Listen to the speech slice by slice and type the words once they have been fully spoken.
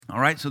All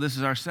right, so this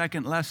is our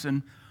second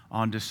lesson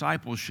on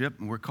discipleship,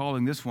 and we're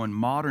calling this one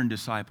Modern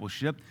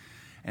Discipleship.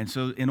 And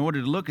so in order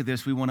to look at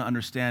this, we want to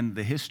understand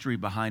the history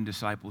behind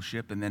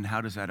discipleship, and then how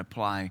does that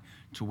apply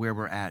to where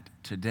we're at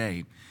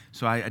today.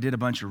 So I did a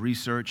bunch of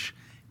research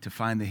to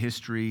find the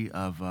history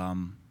of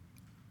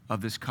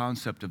this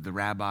concept of the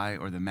rabbi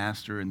or the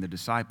master and the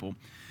disciple.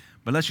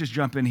 But let's just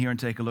jump in here and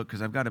take a look,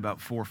 because I've got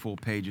about 4 full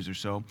pages or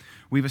so.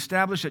 We've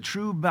established that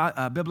true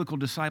biblical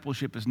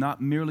discipleship is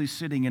not merely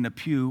sitting in a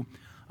pew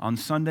on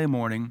Sunday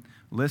morning,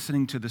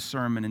 listening to the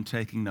sermon and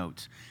taking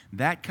notes.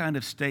 That kind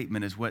of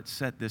statement is what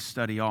set this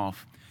study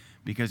off,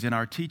 because in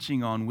our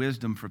teaching on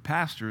wisdom for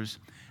pastors,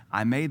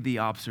 I made the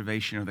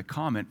observation or the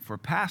comment for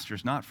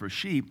pastors, not for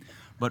sheep,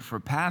 but for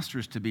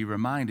pastors to be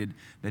reminded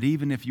that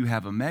even if you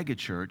have a mega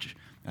church,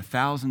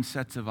 1,000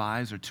 sets of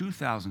eyes or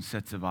 2,000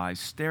 sets of eyes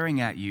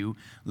staring at you,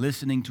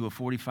 listening to a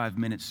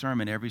 45-minute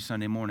sermon every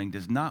Sunday morning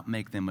does not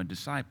make them a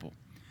disciple.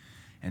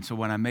 And so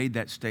when I made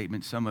that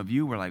statement, some of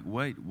you were like,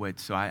 wait,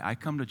 so I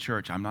come to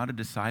church, I'm not a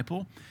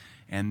disciple?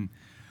 And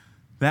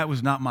that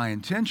was not my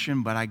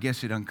intention, but I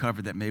guess it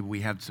uncovered that maybe we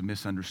have some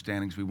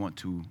misunderstandings we want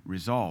to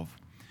resolve.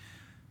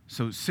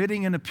 So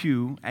sitting in a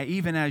pew,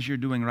 even as you're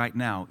doing right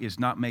now, is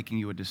not making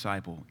you a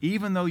disciple.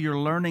 Even though you're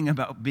learning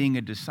about being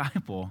a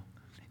disciple,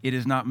 it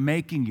is not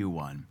making you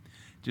one.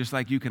 Just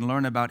like you can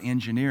learn about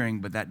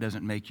engineering, but that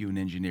doesn't make you an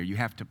engineer. You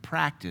have to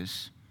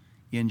practice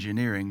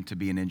engineering to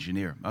be an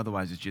engineer.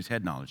 Otherwise, it's just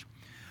head knowledge.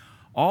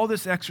 All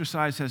this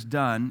exercise has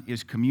done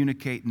is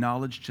communicate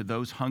knowledge to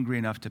those hungry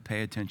enough to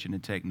pay attention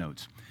and take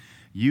notes.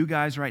 You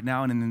guys right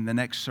now and in the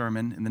next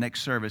sermon, in the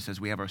next service, as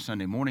we have our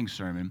Sunday morning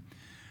sermon,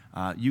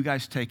 you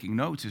guys taking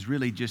notes is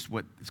really just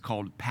what is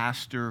called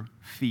pastor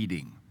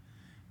feeding,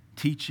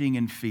 teaching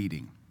and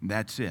feeding.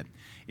 That's it.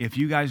 If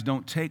you guys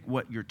don't take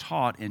what you're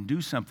taught and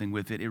do something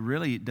with it, it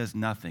really does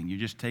nothing. You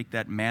just take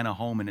that manna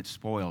home and it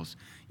spoils.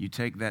 You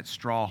take that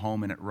straw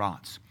home and it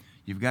rots.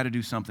 You've got to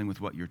do something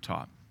with what you're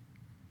taught.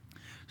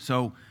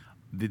 So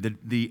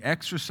the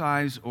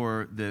exercise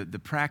or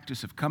the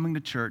practice of coming to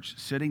church,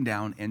 sitting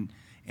down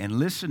and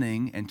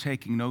listening and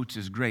taking notes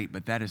is great,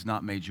 but that has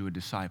not made you a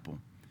disciple.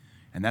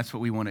 And that's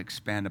what we want to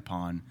expand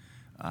upon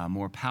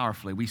more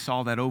powerfully. We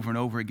saw that over and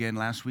over again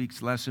last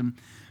week's lesson,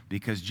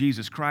 because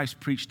Jesus Christ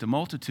preached to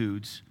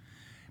multitudes,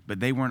 but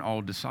they weren't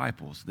all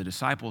disciples. The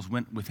disciples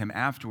went with him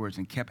afterwards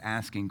and kept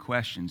asking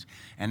questions.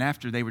 And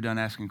after they were done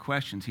asking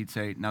questions, he'd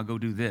say, now go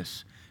do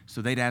this.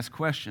 So they'd ask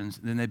questions,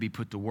 then they'd be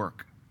put to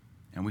work.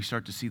 And we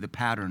start to see the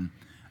pattern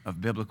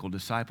of biblical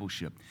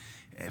discipleship.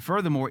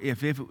 Furthermore,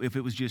 if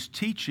it was just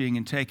teaching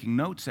and taking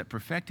notes that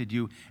perfected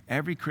you,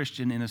 every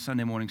Christian in a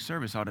Sunday morning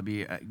service ought to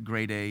be a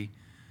grade A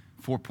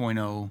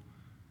 4.0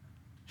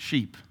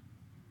 sheep.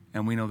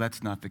 And we know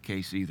that's not the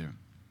case either.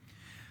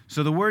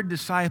 So the word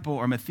disciple,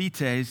 or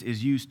mathetes,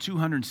 is used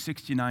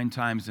 269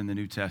 times in the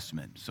New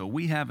Testament. So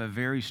we have a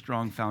very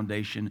strong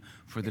foundation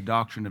for the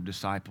doctrine of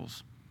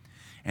disciples.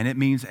 And it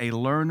means a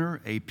learner,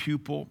 a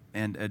pupil,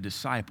 and a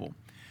disciple.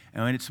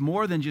 And it's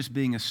more than just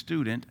being a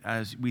student,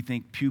 as we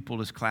think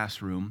pupil is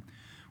classroom,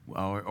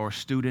 or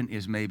student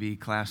is maybe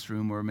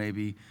classroom, or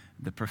maybe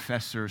the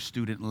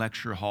professor-student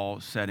lecture hall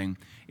setting.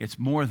 It's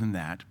more than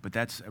that, but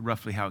that's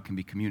roughly how it can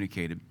be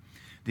communicated.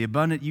 The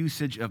abundant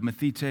usage of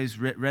mathetes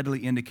readily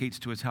indicates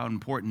to us how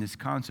important this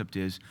concept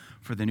is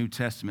for the New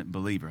Testament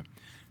believer.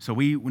 So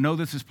we know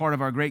this is part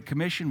of our Great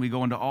Commission. We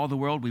go into all the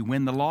world, we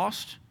win the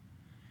lost.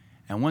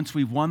 And once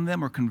we've won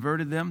them or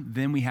converted them,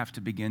 then we have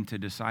to begin to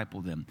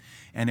disciple them.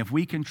 And if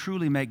we can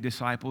truly make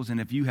disciples,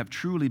 and if you have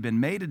truly been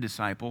made a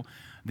disciple,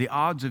 the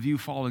odds of you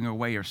falling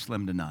away are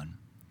slim to none.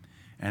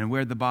 And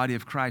where the body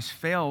of Christ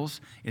fails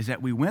is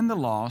that we win the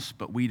lost,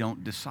 but we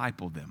don't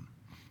disciple them.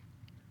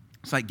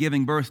 It's like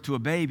giving birth to a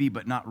baby,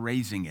 but not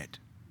raising it.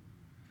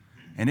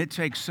 And it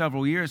takes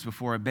several years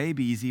before a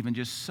baby is even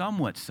just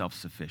somewhat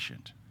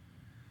self-sufficient.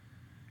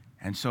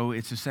 And so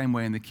it's the same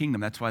way in the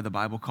kingdom. That's why the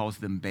Bible calls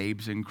them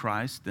babes in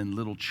Christ, then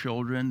little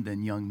children,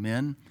 then young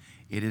men.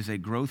 It is a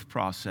growth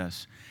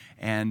process.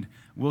 And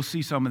we'll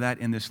see some of that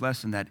in this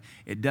lesson, that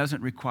it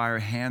doesn't require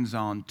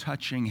hands-on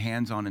touching,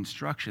 hands-on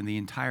instruction the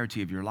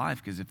entirety of your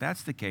life, because if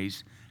that's the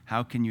case,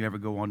 how can you ever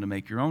go on to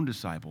make your own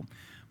disciple?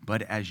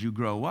 But as you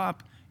grow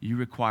up, you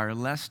require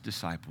less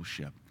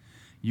discipleship.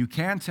 You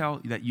can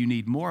tell that you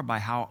need more by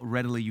how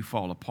readily you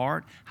fall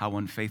apart, how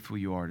unfaithful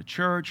you are to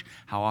church,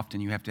 how often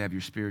you have to have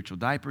your spiritual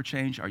diaper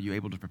changed. Are you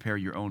able to prepare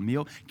your own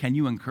meal? Can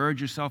you encourage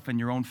yourself in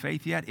your own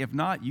faith yet? If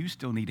not, you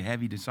still need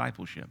heavy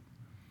discipleship.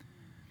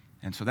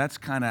 And so that's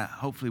kind of,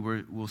 hopefully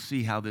we'll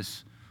see how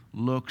this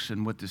looks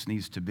and what this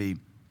needs to be.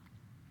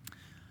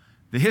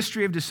 The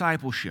history of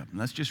discipleship.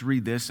 Let's just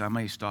read this. I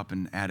may stop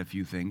and add a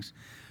few things.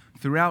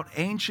 Throughout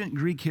ancient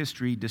Greek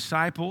history,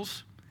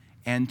 disciples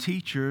and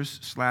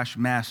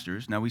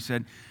teachers/masters. Now we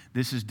said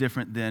this is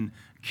different than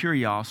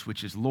kurios,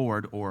 which is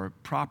lord or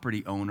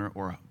property owner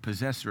or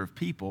possessor of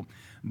people,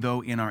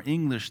 though in our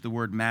English the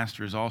word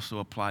master is also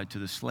applied to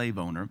the slave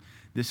owner.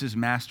 This is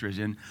master as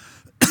in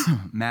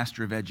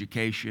master of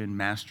education,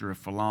 master of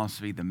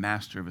philosophy, the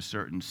master of a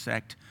certain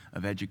sect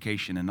of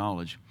education and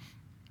knowledge.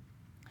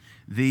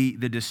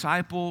 The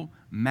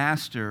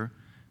disciple-master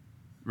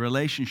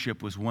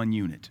relationship was one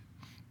unit.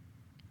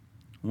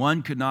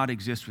 One could not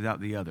exist without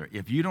the other.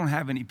 If you don't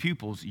have any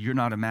pupils, you're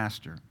not a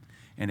master.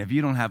 And if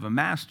you don't have a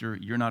master,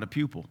 you're not a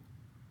pupil.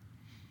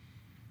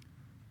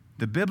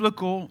 The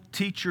biblical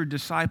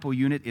teacher-disciple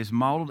unit is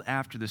modeled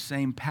after the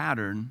same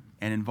pattern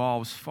and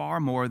involves far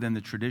more than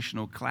the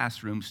traditional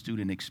classroom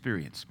student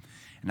experience.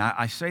 And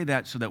I say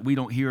that so that we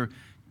don't hear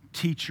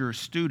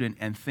teacher-student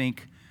and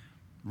think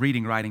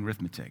reading, writing,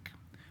 arithmetic.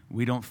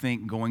 We don't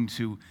think going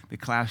to the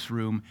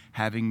classroom,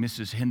 having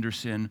Mrs.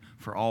 Henderson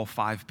for all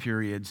 5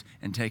 periods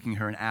and taking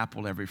her an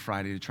apple every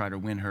Friday to try to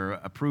win her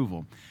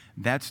approval.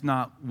 That's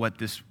not what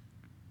this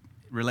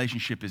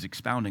relationship is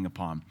expounding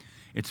upon.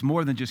 It's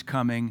more than just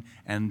coming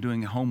and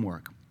doing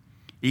homework.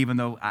 Even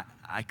though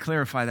I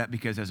clarify that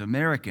because as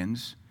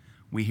Americans,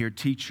 we hear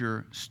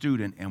teacher,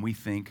 student, and we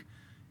think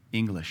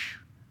English.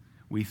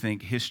 We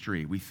think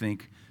history. We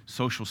think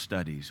social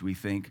studies. We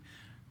think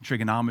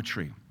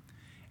trigonometry.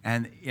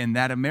 And in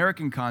that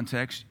American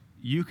context,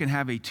 you can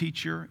have a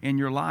teacher in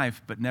your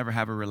life but never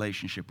have a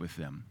relationship with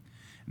them.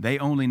 They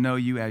only know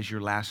you as your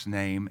last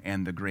name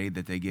and the grade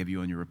that they give you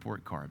on your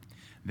report card.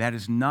 That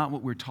is not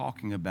what we're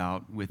talking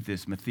about with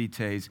this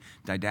mathetes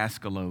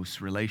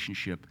didaskalos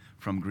relationship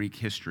from Greek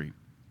history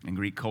and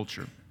Greek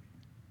culture.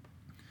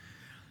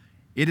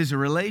 It is a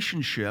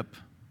relationship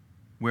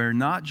where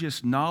not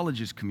just knowledge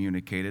is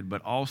communicated,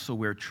 but also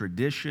where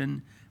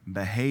tradition,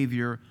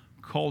 behavior,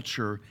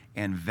 culture,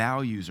 and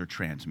values are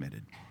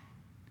transmitted.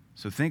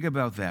 So think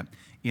about that.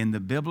 In the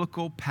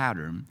biblical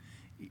pattern,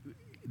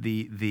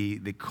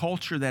 the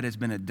culture that has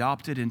been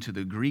adopted into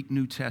the Greek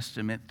New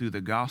Testament through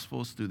the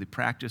Gospels, through the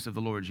practice of the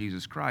Lord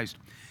Jesus Christ,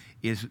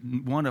 is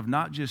one of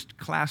not just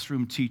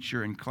classroom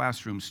teacher and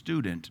classroom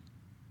student,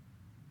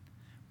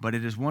 but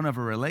it is one of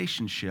a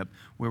relationship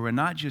where we're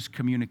not just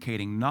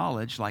communicating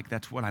knowledge, like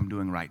that's what I'm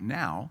doing right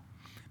now.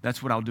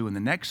 That's what I'll do in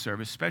the next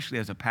service, especially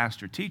as a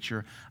pastor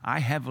teacher. I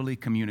heavily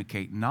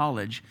communicate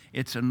knowledge.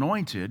 It's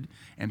anointed,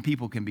 and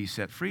people can be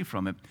set free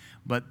from it.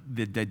 But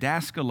the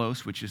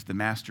didaskalos, which is the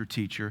master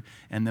teacher,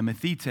 and the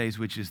mathetes,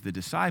 which is the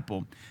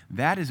disciple,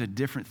 that is a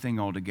different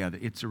thing altogether.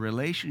 It's a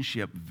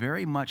relationship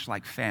very much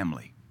like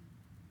family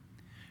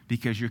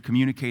because you're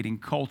communicating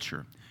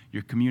culture,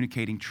 you're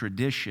communicating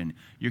tradition,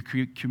 you're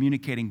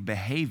communicating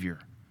behavior.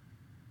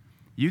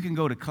 You can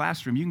go to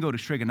classroom, you can go to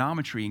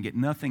trigonometry and get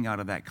nothing out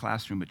of that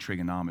classroom but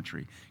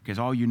trigonometry because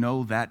all you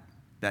know that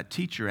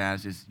teacher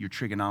as is your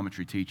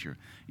trigonometry teacher.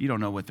 You don't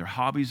know what their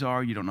hobbies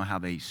are. You don't know how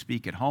they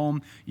speak at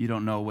home. You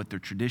don't know what their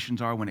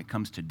traditions are when it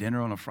comes to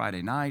dinner on a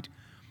Friday night.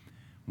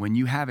 When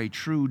you have a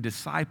true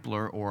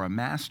discipler or a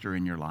master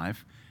in your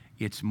life,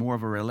 it's more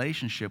of a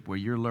relationship where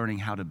you're learning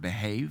how to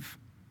behave.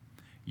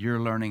 You're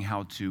learning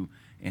how to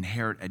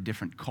inherit a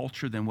different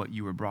culture than what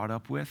you were brought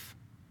up with.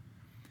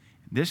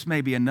 This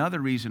may be another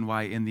reason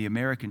why in the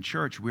American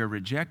church we're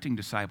rejecting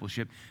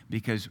discipleship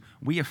because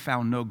we have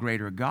found no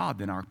greater God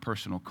than our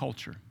personal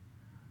culture.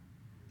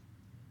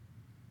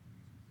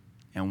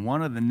 And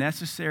one of the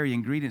necessary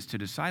ingredients to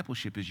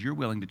discipleship is you're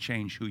willing to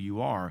change who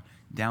you are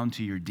down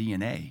to your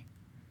DNA.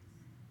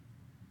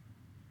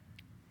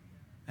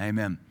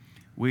 Amen.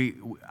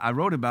 I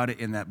wrote about it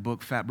in that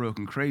book, Fat, Broke,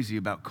 and Crazy,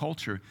 about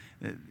culture.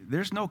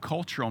 There's no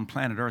culture on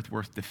planet Earth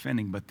worth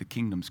defending but the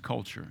kingdom's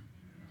culture.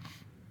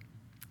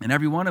 And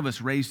every one of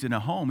us raised in a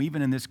home,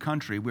 even in this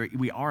country, where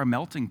we are a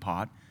melting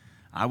pot.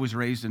 I was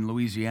raised in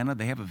Louisiana.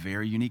 They have a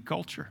very unique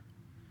culture.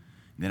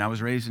 Then I was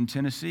raised in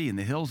Tennessee, in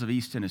the hills of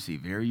East Tennessee,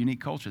 very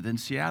unique culture. Then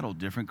Seattle,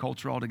 different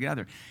culture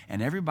altogether.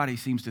 And everybody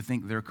seems to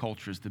think their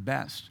culture is the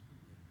best.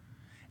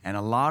 And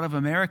a lot of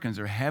Americans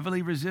are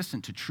heavily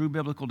resistant to true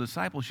biblical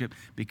discipleship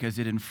because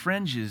it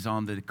infringes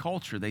on the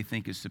culture they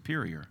think is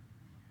superior.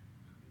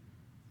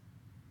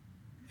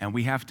 And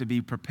we have to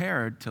be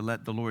prepared to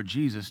let the Lord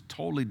Jesus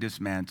totally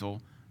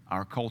dismantle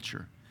our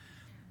culture.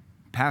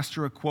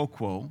 Pastor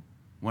Okwokwo,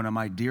 one of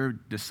my dear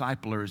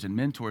disciplers and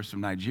mentors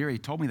from Nigeria,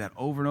 told me that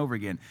over and over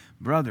again.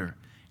 Brother,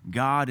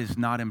 God is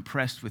not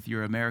impressed with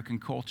your American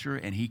culture,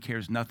 and he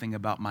cares nothing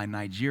about my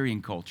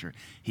Nigerian culture.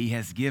 He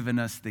has given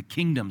us the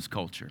kingdom's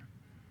culture.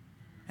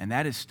 And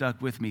that has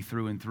stuck with me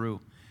through and through.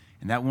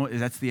 And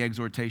that's the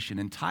exhortation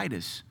in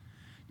Titus,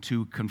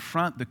 to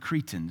confront the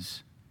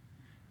Cretans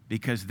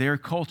because their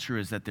culture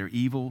is that they're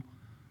evil,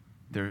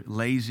 they're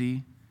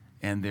lazy,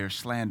 and they're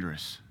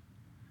slanderous.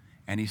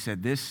 And he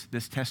said, this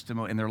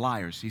testimony, and they're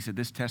liars. He said,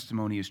 this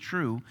testimony is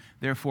true.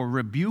 Therefore,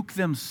 rebuke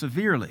them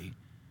severely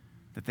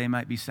that they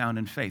might be sound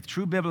in faith.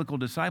 True biblical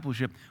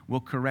discipleship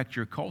will correct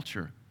your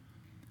culture.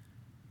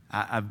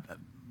 I've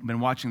been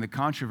watching the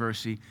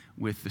controversy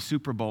with the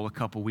Super Bowl a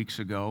couple weeks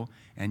ago,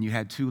 and you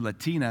had 2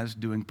 Latinas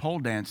doing pole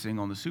dancing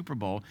on the Super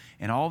Bowl,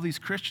 and all these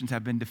Christians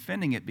have been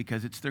defending it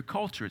because it's their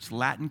culture. It's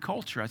Latin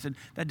culture. I said,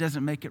 that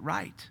doesn't make it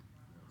right.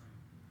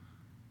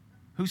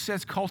 Who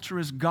says culture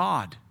is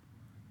God?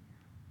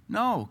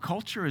 No,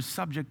 culture is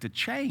subject to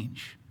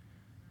change.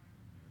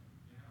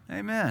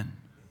 Amen.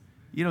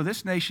 You know,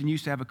 this nation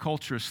used to have a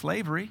culture of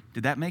slavery.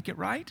 Did that make it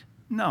right?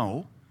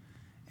 No.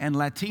 and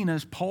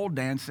Latinas pole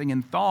dancing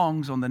in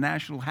thongs on the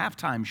national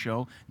halftime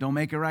show don't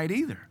make it right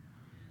either.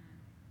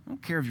 I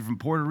don't care if you're from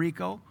Puerto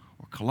Rico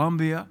or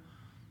Colombia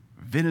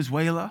or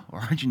Venezuela or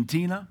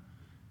Argentina.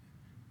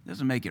 It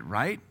doesn't make it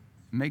right.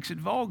 It makes it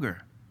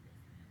vulgar.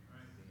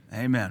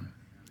 Amen.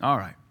 All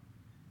right.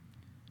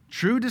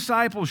 True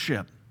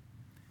discipleship.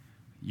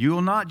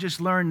 You'll not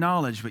just learn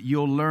knowledge, but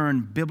you'll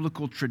learn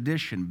biblical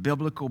tradition,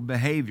 biblical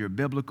behavior,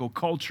 biblical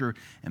culture,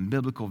 and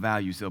biblical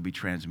values that'll be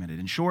transmitted.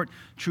 In short,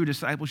 true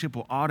discipleship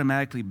will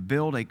automatically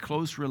build a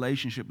close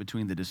relationship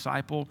between the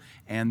disciple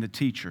and the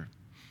teacher.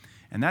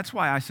 And that's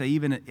why I say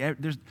even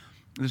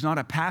there's not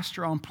a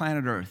pastor on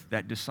planet Earth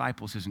that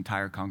disciples his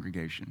entire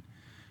congregation.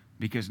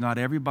 Because not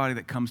everybody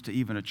that comes to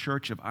even a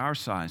church of our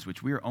size,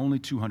 which we are only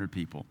 200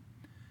 people,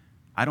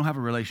 I don't have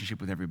a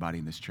relationship with everybody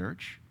in this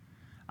church.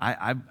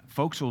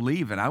 Folks will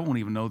leave, and I won't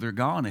even know they're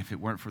gone if it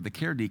weren't for the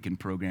care deacon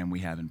program we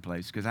have in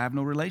place, because I have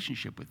no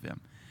relationship with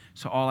them.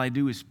 So all I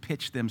do is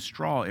pitch them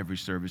straw every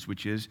service,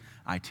 which is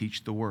I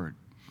teach the word.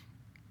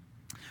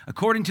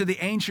 According to the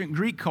ancient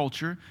Greek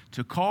culture,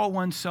 to call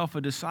oneself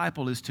a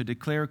disciple is to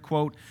declare,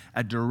 quote,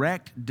 a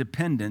direct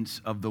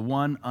dependence of the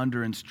one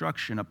under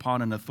instruction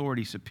upon an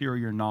authority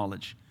superior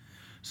knowledge.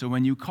 So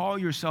when you call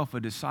yourself a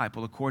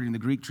disciple, according to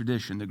the Greek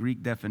tradition, the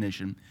Greek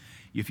definition,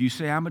 if you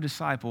say I'm a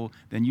disciple,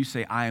 then you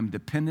say I am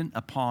dependent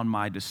upon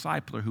my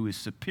discipler who is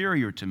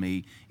superior to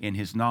me in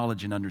his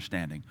knowledge and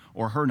understanding,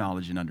 or her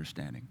knowledge and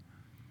understanding.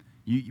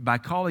 By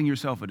calling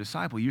yourself a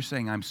disciple, you're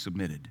saying I'm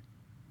submitted.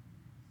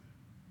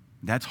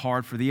 That's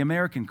hard for the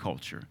American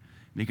culture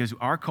because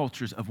our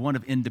culture is of one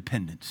of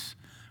independence.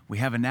 We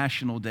have a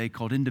national day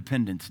called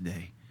Independence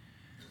Day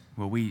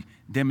where we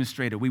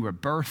demonstrated we were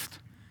birthed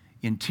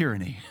in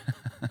tyranny.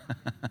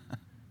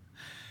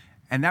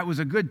 And that was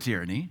a good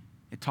tyranny.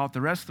 It taught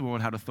the rest of the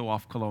world how to throw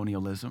off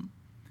colonialism.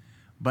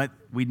 But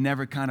we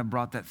never kind of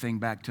brought that thing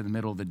back to the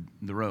middle of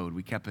the road.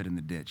 We kept it in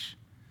the ditch.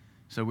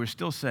 So we're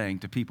still saying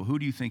to people, who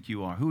do you think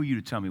you are? Who are you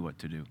to tell me what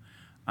to do?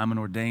 I'm an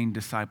ordained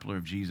discipler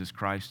of Jesus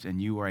Christ,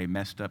 and you are a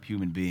messed up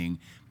human being.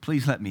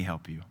 Please let me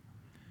help you.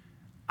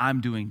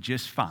 I'm doing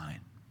just fine.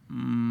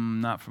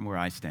 Not from where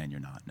I stand, you're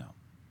not, no.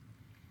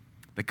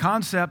 The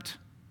concept,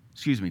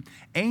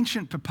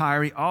 ancient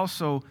papyri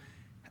also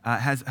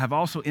have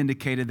also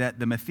indicated that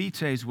the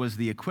mathetes was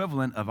the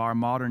equivalent of our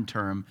modern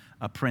term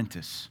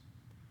apprentice.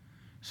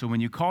 So when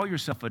you call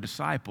yourself a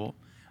disciple,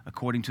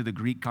 according to the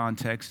Greek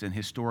context and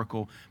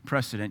historical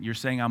precedent, you're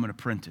saying I'm an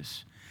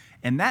apprentice.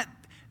 And that,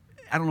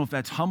 I don't know if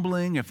that's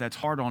humbling, if that's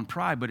hard on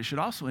pride, but it should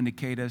also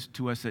indicate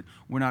to us that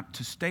we're not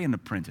to stay an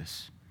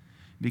apprentice.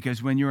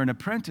 Because when you're an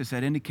apprentice,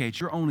 that indicates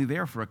you're only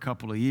there for a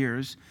couple of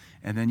years,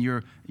 and then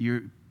you're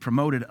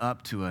promoted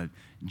up to a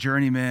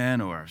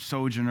journeyman or a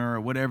sojourner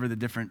or whatever the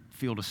different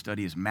field of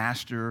study is,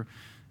 master,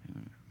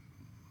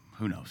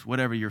 who knows,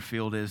 whatever your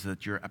field is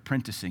that you're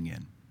apprenticing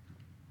in.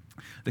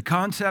 The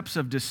concepts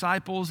of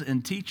disciples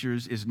and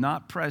teachers is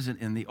not present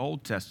in the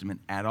Old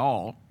Testament at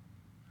all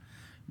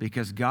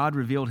because God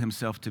revealed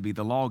himself to be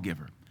the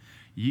lawgiver.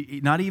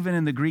 Not even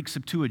in the Greek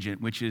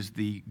Septuagint, which is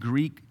the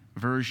Greek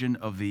version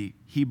of the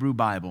Hebrew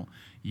Bible,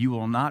 you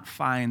will not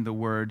find the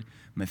word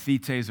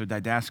mathetes or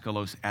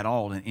didaskalos at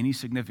all in any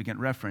significant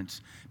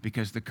reference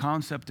because the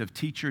concept of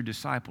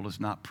teacher-disciple is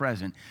not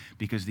present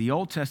because the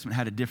Old Testament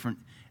had a different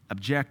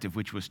objective,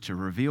 which was to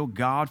reveal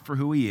God for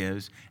who he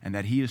is and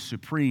that he is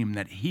supreme,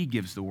 that he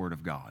gives the word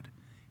of God.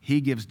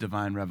 He gives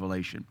divine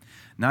revelation.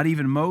 Not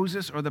even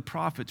Moses or the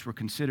prophets were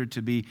considered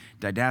to be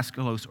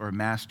didaskalos or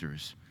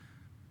masters.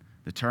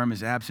 The term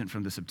is absent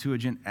from the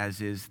Septuagint,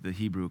 as is the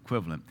Hebrew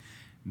equivalent.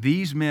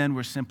 These men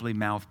were simply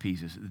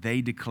mouthpieces.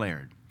 They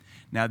declared.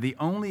 Now, the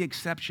only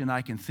exception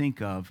I can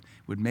think of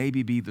would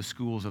maybe be the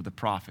schools of the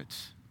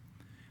prophets,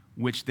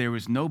 which there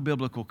was no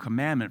biblical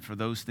commandment for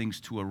those things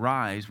to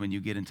arise when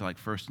you get into like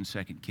 1st and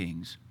 2nd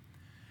Kings.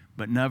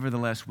 But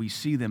nevertheless, we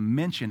see them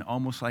mentioned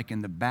almost like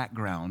in the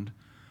background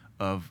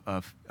of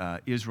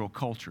Israelite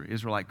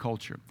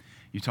culture.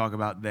 You talk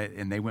about that,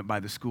 and they went by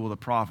the school of the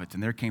prophets,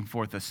 and there came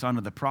forth a son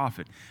of the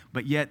prophet.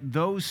 But yet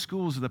those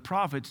schools of the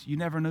prophets, you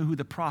never knew who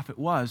the prophet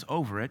was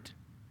over it,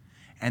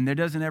 and there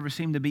doesn't ever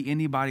seem to be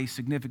anybody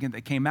significant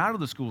that came out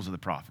of the schools of the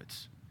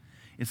prophets.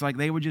 It's like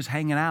they were just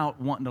hanging out,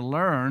 wanting to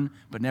learn,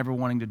 but never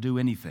wanting to do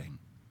anything.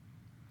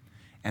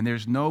 And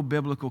there's no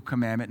biblical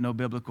commandment, no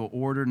biblical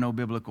order, no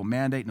biblical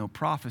mandate, no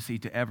prophecy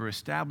to ever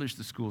establish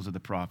the schools of the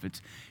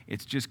prophets.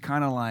 It's just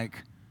kind of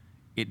like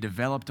it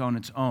developed on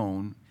its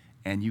own,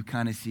 and you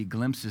kind of see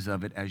glimpses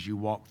of it as you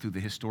walk through the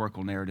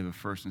historical narrative of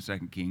 1st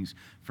and 2nd Kings,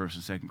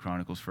 1st and 2nd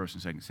Chronicles,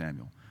 1st and 2nd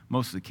Samuel.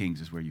 Most of the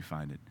Kings is where you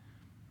find it.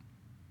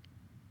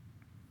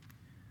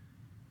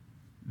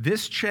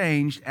 This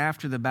changed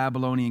after the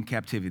Babylonian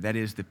captivity. That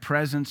is, the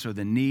presence or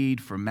the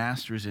need for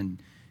masters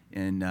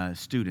and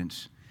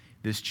students.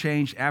 This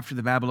changed after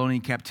the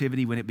Babylonian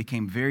captivity when it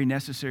became very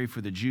necessary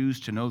for the Jews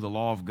to know the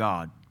law of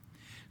God.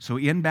 So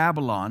in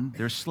Babylon,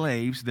 they're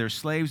slaves. They're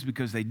slaves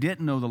because they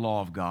didn't know the law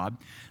of God.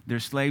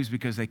 They're slaves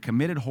because they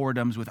committed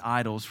whoredoms with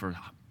idols for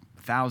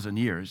 1,000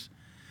 years.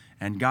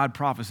 And God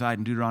prophesied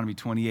in Deuteronomy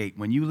 28,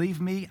 when you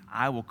leave me,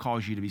 I will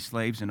cause you to be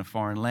slaves in a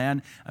foreign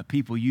land. A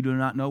people you do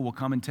not know will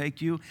come and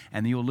take you,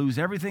 and you'll lose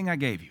everything I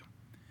gave you.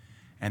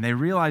 And they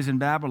realized in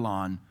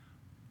Babylon,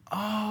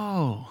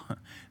 oh,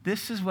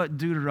 this is what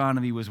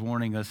Deuteronomy was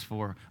warning us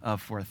for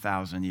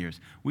 1,000 years.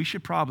 We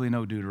should probably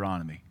know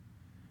Deuteronomy.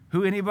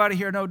 Anybody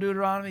here know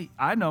Deuteronomy?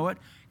 I know it.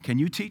 Can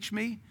you teach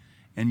me?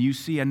 And you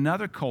see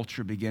another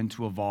culture begin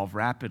to evolve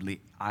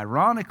rapidly,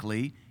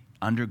 ironically,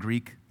 under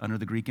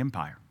the Greek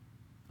Empire,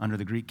 under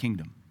the Greek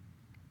kingdom.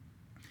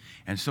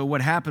 And so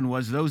what happened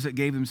was those that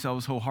gave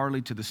themselves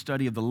wholeheartedly to the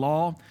study of the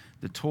law,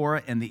 the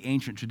Torah, and the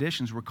ancient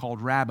traditions were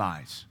called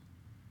rabbis.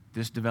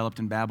 This developed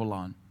in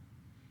Babylon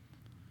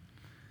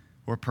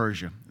or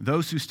Persia.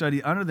 Those who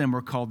studied under them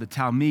were called the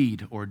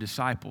Talmud, or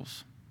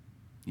disciples.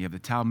 You have the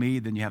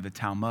Talmud, then you have the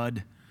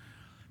Talmud.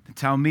 The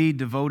Talmud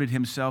devoted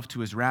himself to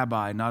his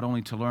rabbi not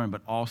only to learn,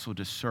 but also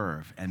to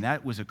serve. And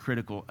that was a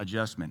critical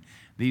adjustment.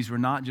 These were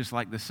not just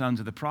like the sons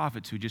of the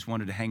prophets who just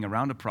wanted to hang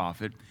around a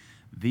prophet.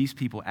 These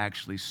people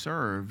actually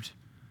served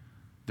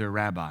their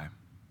rabbi.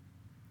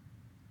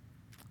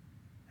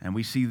 And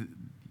we see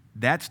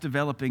that's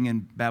developing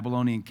in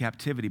Babylonian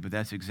captivity, but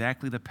that's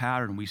exactly the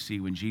pattern we see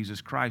when Jesus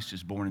Christ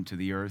is born into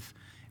the earth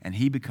and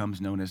he becomes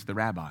known as the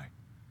rabbi,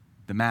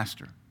 the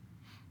master.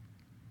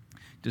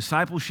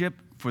 Discipleship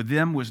for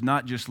them was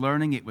not just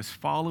learning, it was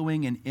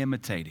following and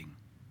imitating.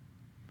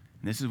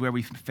 And this is where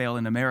we fail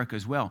in America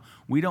as well.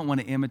 We don't want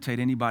to imitate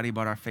anybody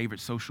but our favorite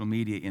social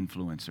media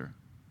influencer.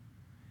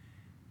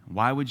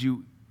 Why would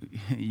you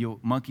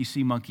monkey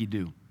see, monkey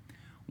do?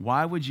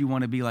 Why would you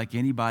want to be like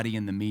anybody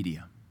in the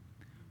media?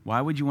 Why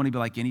would you want to be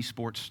like any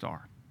sports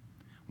star?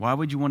 Why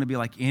would you want to be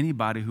like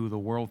anybody who the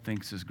world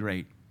thinks is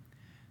great?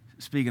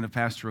 Speaking of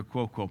Pastor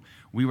Okwokwo,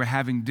 we were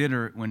having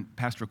dinner when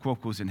Pastor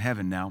Okwokwo's in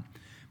heaven now,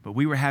 but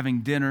we were having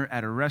dinner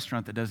at a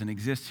restaurant that doesn't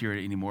exist here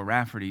anymore,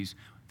 Rafferty's,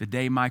 the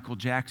day Michael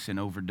Jackson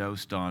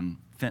overdosed on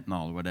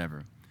fentanyl or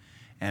whatever.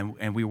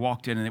 And we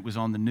walked in and it was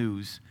on the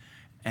news.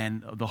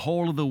 And the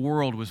whole of the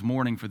world was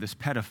mourning for this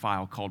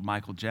pedophile called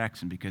Michael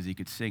Jackson because he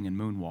could sing and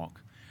moonwalk.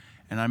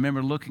 And I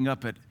remember looking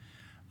up at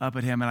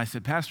him and I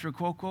said, Pastor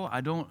Okwokwo, I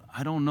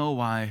don't know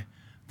why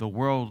the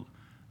world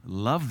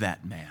loved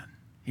that man.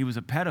 He was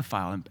a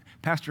pedophile. And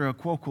Pastor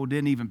Okwokwo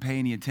didn't even pay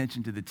any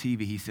attention to the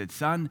TV. He said,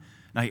 son,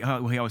 he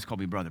always called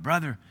me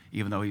brother,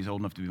 even though he's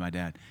old enough to be my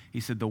dad. He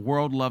said, the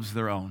world loves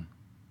their own.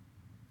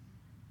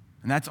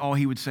 And that's all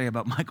he would say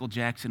about Michael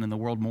Jackson and the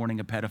world mourning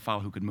a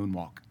pedophile who could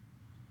moonwalk.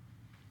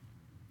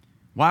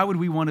 Why would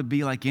we want to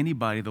be like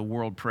anybody the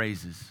world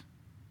praises?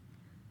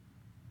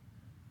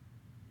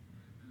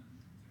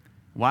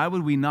 Why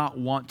would we not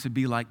want to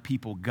be like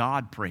people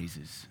God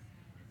praises?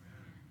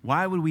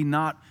 Why would we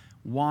not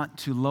want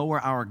to lower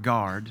our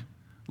guard,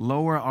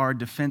 lower our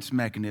defense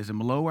mechanism,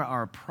 lower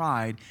our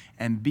pride,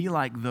 and be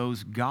like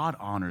those God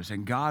honors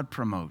and God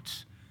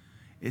promotes?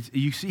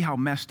 You see how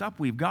messed up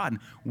we've gotten.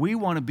 We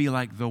want to be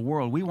like the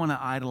world. We want to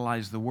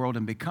idolize the world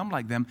and become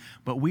like them,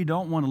 but we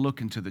don't want to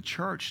look into the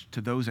church,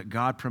 to those that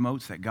God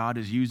promotes, that God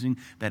is using,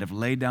 that have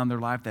laid down their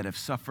life, that have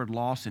suffered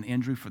loss and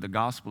injury for the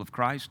gospel of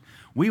Christ.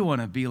 We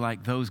want to be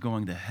like those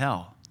going to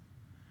hell.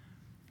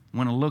 We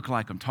want to look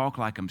like them, talk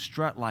like them,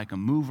 strut like them,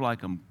 move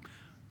like them.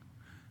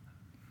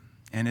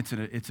 And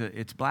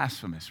it's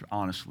blasphemous,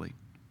 honestly.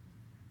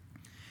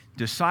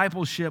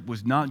 Discipleship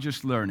was not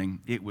just learning,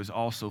 it was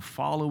also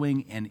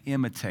following and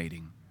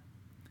imitating.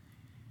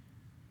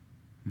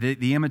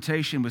 The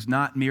imitation was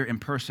not mere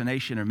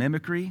impersonation or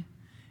mimicry.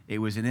 It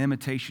was an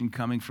imitation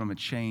coming from a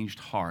changed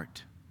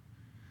heart.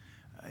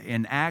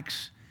 In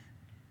Acts,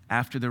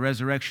 after the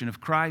resurrection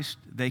of Christ,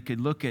 they could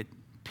look at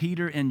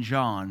Peter and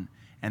John,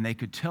 and they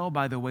could tell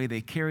by the way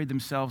they carried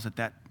themselves at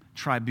that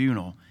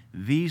tribunal,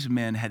 these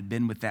men had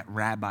been with that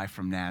rabbi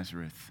from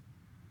Nazareth.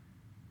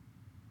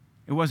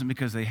 It wasn't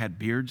because they had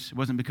beards. It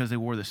wasn't because they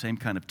wore the same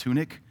kind of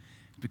tunic.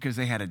 It's because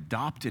they had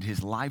adopted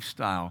his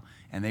lifestyle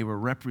and they were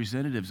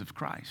representatives of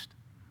Christ.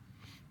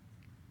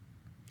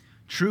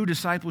 True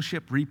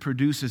discipleship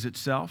reproduces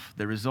itself,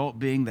 the result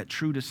being that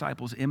true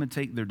disciples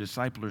imitate their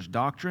disciples'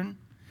 doctrine,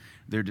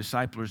 their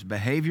disciples'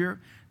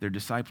 behavior, their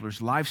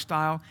disciples'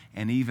 lifestyle,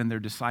 and even their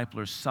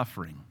disciples'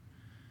 suffering.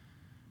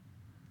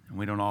 And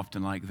we don't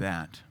often like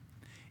that.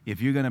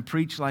 If you're going to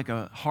preach like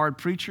a hard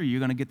preacher, you're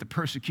going to get the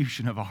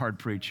persecution of a hard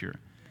preacher.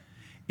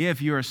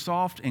 If you're a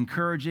soft,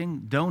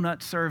 encouraging,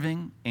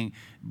 donut-serving, and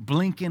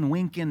blinking,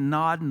 winking,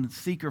 nodding,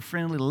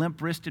 seeker-friendly,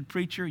 limp-wristed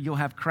preacher, you'll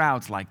have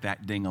crowds like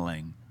that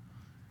ding-a-ling.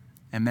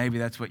 And maybe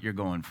that's what you're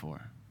going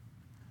for.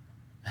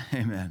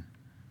 Amen.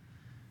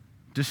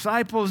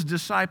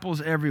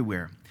 Disciples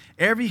everywhere.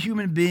 Every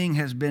human being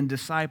has been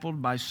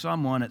discipled by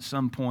someone at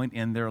some point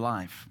in their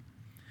life.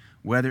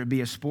 Whether it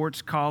be a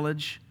sports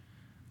college,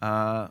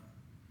 that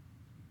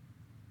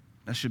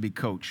should be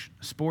coach.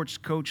 A sports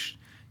coach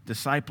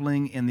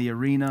discipling in the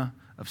arena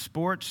of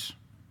sports,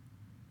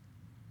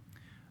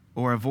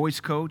 or a voice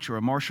coach or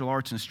a martial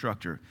arts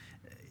instructor,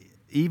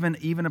 even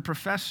a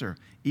professor,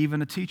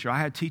 even a teacher. I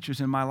had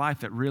teachers in my life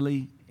that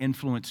really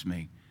influenced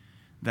me.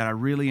 that I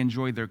really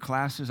enjoyed their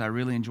classes. I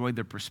really enjoyed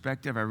their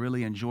perspective. I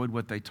really enjoyed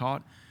what they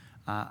taught.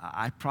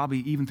 I probably,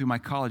 even through my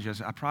college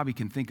years, I probably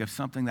can think of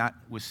something that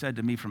was said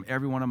to me from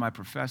every one of my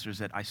professors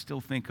that I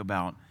still think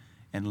about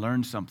and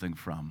learn something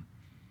from.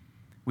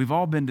 We've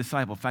all been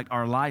discipled. In fact,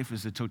 our life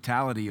is the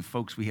totality of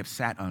folks we have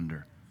sat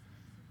under.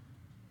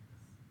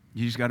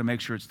 You just got to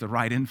make sure it's the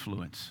right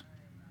influence.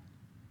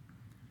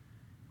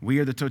 We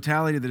are the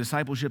totality of the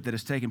discipleship that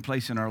has taken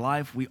place in our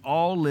life. We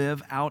all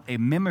live out a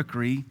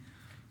mimicry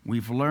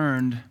we've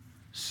learned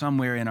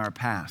somewhere in our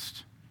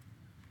past.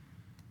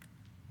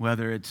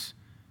 Whether it's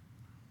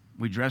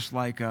we dress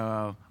like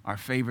our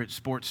favorite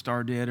sports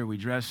star did, or we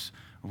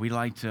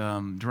like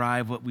to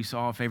drive what we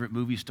saw a favorite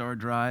movie star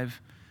drive.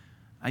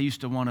 I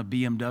used to want a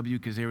BMW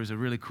because there was a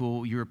really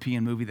cool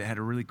European movie that had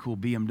a really cool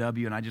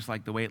BMW, and I just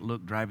liked the way it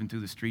looked driving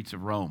through the streets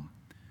of Rome.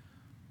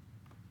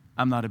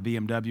 I'm not a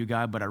BMW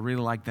guy, but I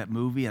really liked that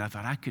movie, and I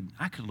thought I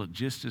could look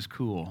just as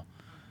cool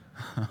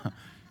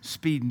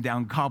speeding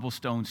down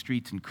cobblestone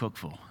streets in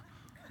Cookeville.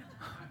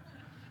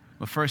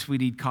 But first we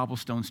need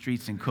cobblestone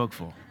streets in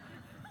Cookeville.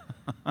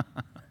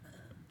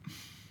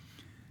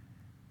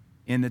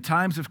 In the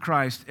times of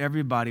Christ,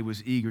 everybody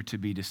was eager to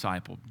be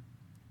discipled.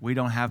 We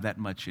don't have that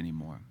much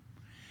anymore.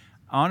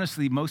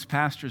 Honestly, most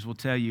pastors will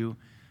tell you,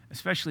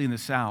 especially in the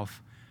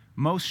South,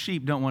 most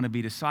sheep don't want to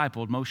be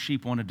discipled. Most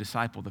sheep want to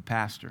disciple the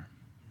pastor.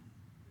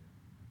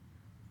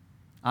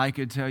 I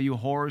could tell you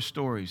horror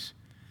stories.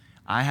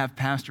 I have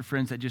pastor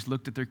friends that just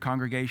looked at their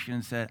congregation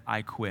and said,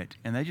 I quit.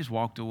 And they just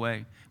walked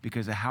away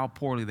because of how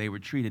poorly they were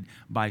treated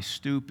by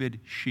stupid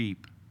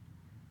sheep.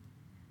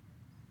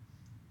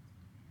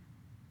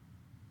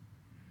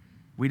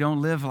 We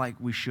don't live like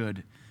we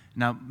should.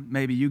 Now,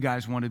 maybe you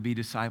guys want to be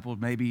discipled,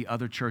 maybe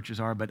other churches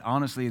are, but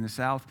honestly, in the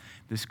South,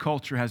 this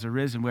culture has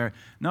arisen where,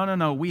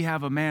 no, we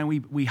have a man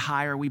we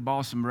hire, we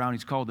boss him around,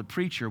 he's called the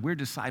preacher, we're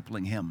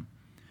discipling him.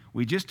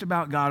 We just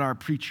about got our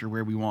preacher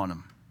where we want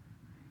him.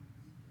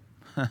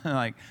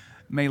 Like,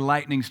 may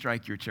lightning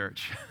strike your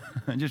church.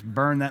 Just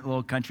burn that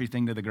little country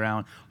thing to the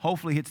ground.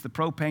 Hopefully hits the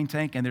propane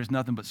tank and there's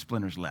nothing but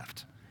splinters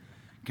left.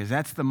 Because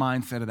that's the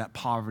mindset of that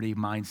poverty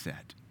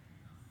mindset.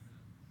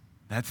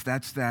 That's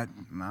that,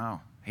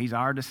 no, he's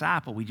our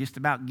disciple. We just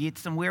about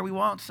gets him where we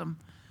want him.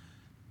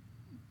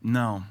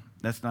 No,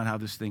 that's not how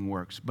this thing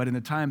works. But in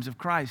the times of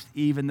Christ,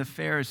 even the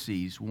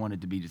Pharisees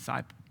wanted to be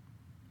discipled.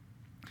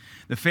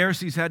 The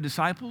Pharisees had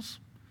disciples.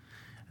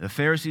 The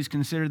Pharisees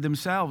considered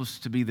themselves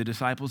to be the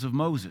disciples of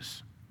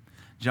Moses.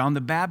 John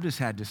the Baptist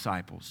had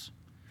disciples.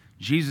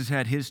 Jesus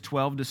had his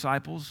 12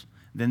 disciples,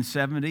 then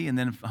 70, and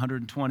then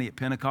 120 at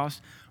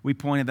Pentecost. We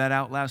pointed that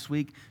out last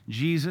week.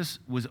 Jesus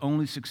was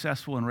only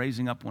successful in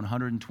raising up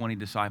 120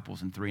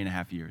 disciples in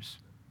 3.5 years.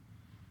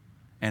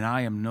 And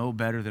I am no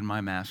better than my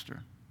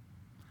master.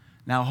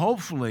 Now,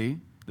 hopefully,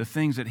 the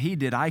things that he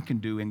did, I can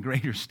do, and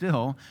greater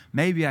still.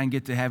 Maybe I can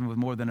get to heaven with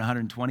more than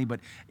 120, but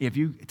if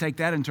you take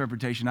that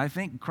interpretation, I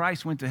think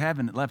Christ went to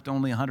heaven and left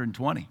only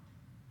 120.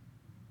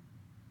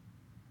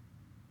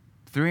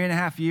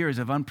 3.5 years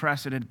of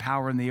unprecedented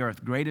power in the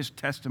earth, greatest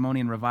testimony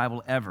and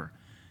revival ever,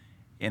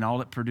 and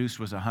all it produced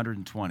was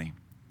 120,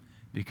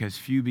 because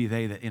few be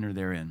they that enter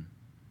therein.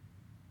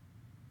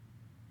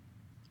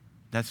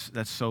 That's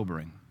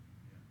sobering.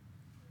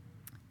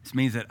 This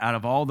means that out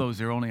of all those,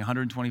 there are only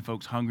 120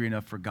 folks hungry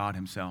enough for God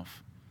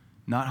himself.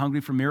 Not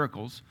hungry for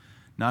miracles,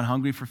 not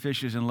hungry for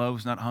fishes and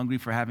loaves, not hungry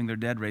for having their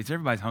dead raised.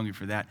 Everybody's hungry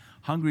for that.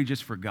 Hungry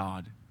just for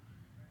God.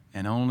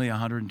 And only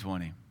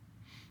 120.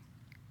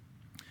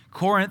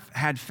 Corinth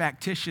had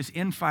factitious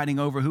infighting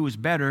over who was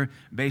better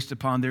based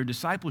upon their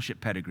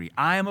discipleship pedigree.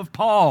 I am of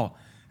Paul,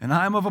 and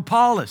I am of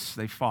Apollos,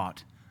 they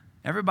fought.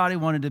 Everybody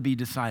wanted to be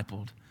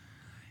discipled.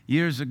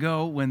 Years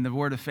ago, when the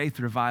Word of Faith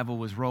revival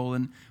was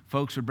rolling,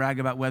 folks would brag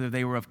about whether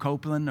they were of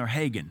Copeland or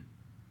Hagen.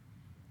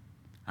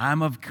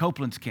 I'm of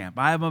Copeland's camp.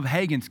 I am of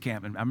Hagen's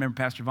camp. And I remember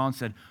Pastor Vaughn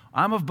said,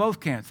 I'm of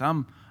both camps.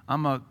 I'm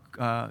a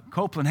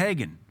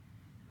Copeland-Hagen.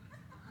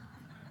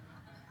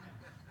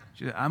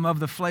 I'm of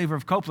the flavor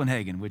of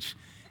Copeland-Hagen, which,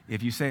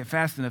 if you say it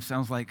fast enough,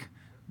 sounds like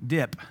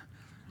dip.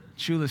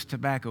 Chewless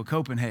tobacco,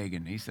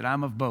 Copenhagen. He said,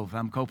 I'm of both.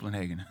 I'm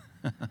Copeland-Hagen.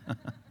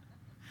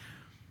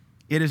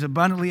 It is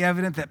abundantly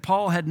evident that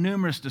Paul had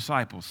numerous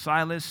disciples: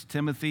 Silas,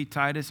 Timothy,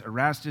 Titus,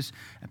 Erastus,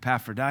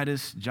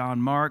 Epaphroditus,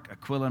 John Mark,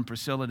 Aquila and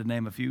Priscilla, to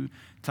name a few.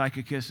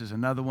 Tychicus is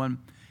another one.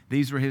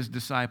 These were his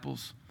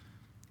disciples.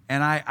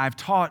 And I've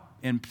taught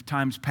in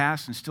times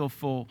past and still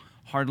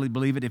full-heartedly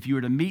believe it. If you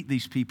were to meet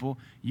these people,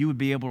 you would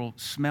be able to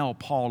smell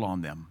Paul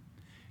on them.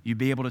 You'd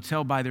be able to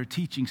tell by their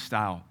teaching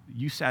style.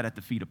 You sat at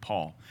the feet of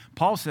Paul.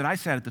 Paul said, I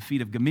sat at the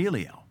feet of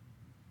Gamaliel.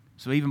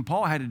 So even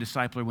Paul had a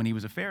discipler when he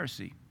was a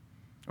Pharisee,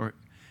 or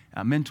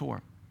a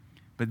mentor.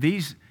 But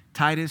these,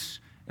 Titus,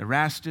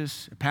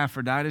 Erastus,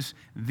 Epaphroditus,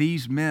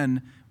 these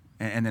men,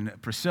 and then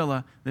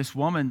Priscilla, this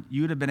woman,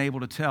 you'd have been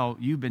able to tell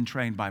you've been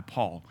trained by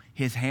Paul.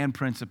 His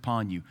handprints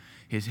upon you.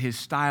 His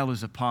style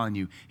is upon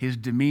you. His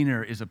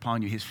demeanor is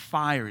upon you. His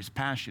fire, his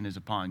passion is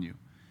upon you.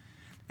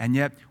 And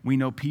yet we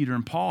know Peter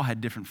and Paul had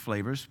different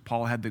flavors.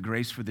 Paul had the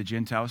grace for the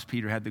Gentiles.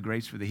 Peter had the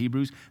grace for the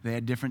Hebrews. They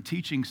had different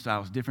teaching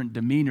styles, different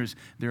demeanors.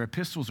 Their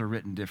epistles are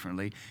written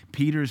differently.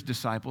 Peter's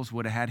disciples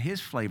would have had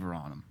his flavor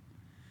on them.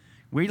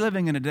 We're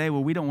living in a day where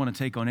we don't want to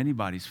take on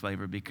anybody's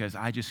flavor because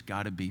I just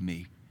got to be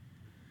me.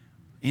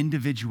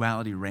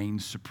 Individuality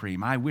reigns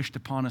supreme. I wished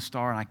upon a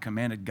star and I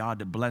commanded God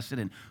to bless it,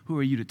 and who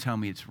are you to tell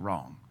me it's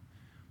wrong?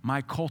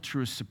 My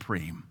culture is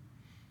supreme.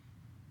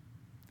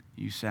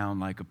 You sound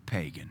like a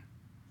pagan.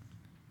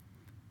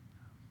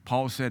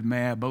 Paul said,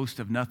 may I boast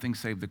of nothing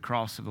save the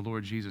cross of the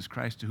Lord Jesus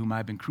Christ, to whom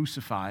I've been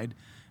crucified,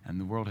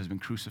 and the world has been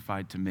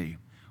crucified to me.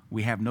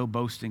 We have no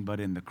boasting but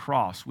in the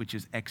cross, which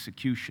is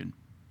execution.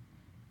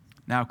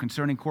 Now,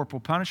 concerning corporal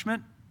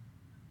punishment,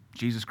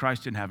 Jesus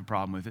Christ didn't have a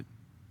problem with it.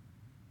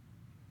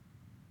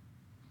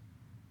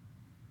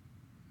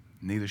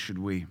 Neither should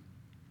we.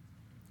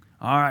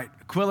 All right,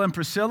 Aquila and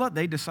Priscilla,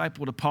 they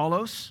discipled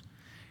Apollos.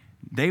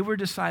 They were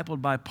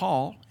discipled by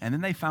Paul, and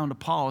then they found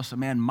Apollos, a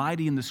man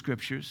mighty in the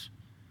Scriptures,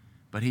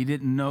 but he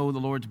didn't know the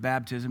Lord's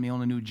baptism. He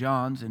only knew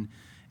John's,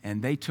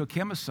 and they took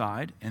him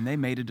aside, and they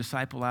made a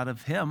disciple out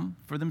of him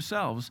for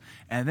themselves,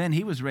 and then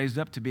he was raised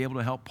up to be able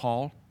to help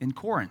Paul in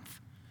Corinth.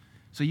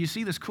 So you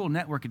see this cool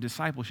network of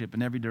discipleship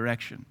in every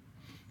direction.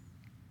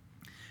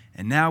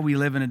 And now we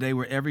live in a day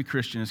where every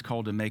Christian is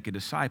called to make a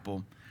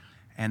disciple.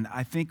 And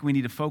I think we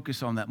need to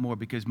focus on that more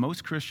because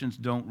most Christians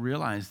don't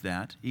realize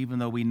that, even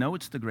though we know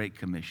it's the Great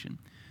Commission.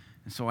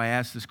 And so I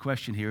ask this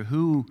question here,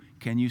 who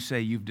can you say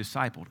you've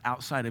discipled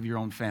outside of your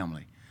own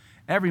family?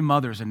 Every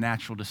mother is a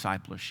natural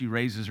discipler. She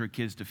raises her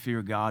kids to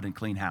fear God and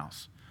clean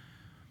house.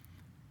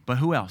 But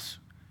who else?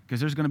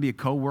 Because there's going to be a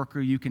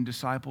coworker you can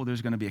disciple.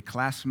 There's going to be a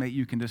classmate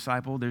you can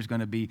disciple. There's going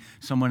to be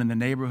someone in the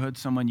neighborhood,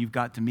 someone you've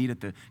got to meet at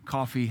the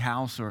coffee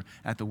house or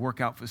at the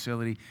workout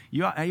facility.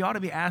 You ought to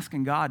be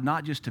asking God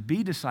not just to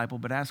be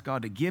discipled, but ask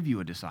God to give you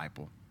a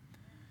disciple.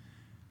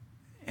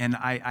 And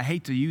I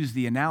hate to use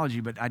the analogy,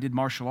 but I did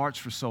martial arts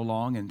for so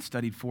long and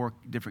studied 4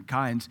 different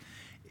kinds.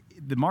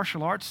 The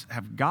martial arts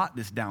have got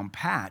this down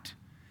pat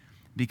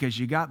because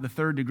you got the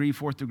 3rd degree,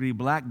 4th degree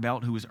black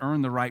belt who has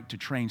earned the right to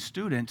train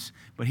students,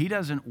 but he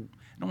doesn't,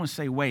 I don't want to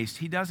say waste,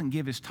 he doesn't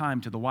give his time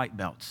to the white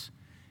belts.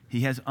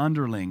 He has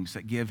underlings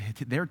that give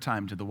their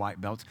time to the white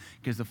belts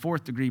because the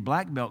 4th degree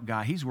black belt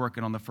guy, he's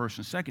working on the 1st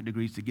and 2nd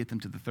degrees to get them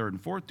to the 3rd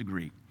and 4th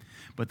degree.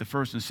 But the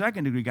 1st and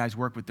 2nd degree guys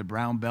work with the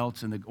brown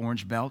belts and the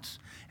orange belts,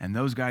 and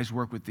those guys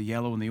work with the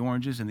yellow and the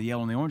oranges, and the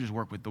yellow and the oranges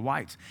work with the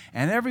whites.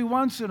 And every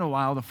once in a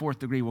while, the 4th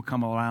degree will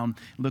come around,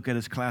 look at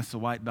his class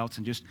of white belts,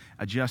 and just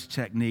adjust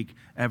technique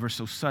ever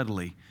so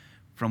subtly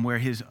from where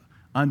his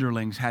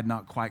underlings had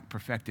not quite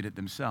perfected it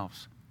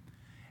themselves.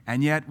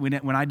 And yet,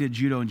 when I did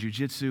judo and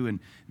jiu-jitsu and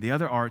the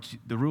other arts,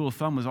 the rule of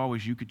thumb was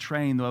always you could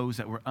train those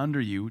that were under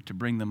you to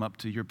bring them up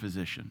to your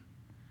position.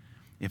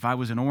 If I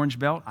was an orange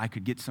belt, I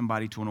could get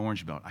somebody to an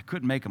orange belt. I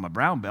couldn't make them a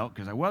brown belt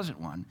because I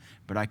wasn't one,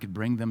 but I could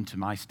bring them to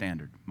my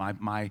standard,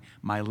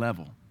 my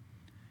level.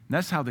 And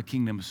that's how the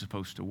kingdom is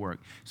supposed to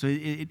work. So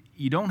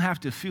you don't have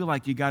to feel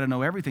like you got to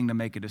know everything to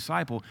make a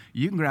disciple.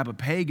 You can grab a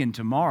pagan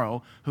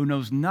tomorrow who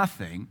knows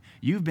nothing.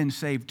 You've been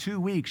saved 2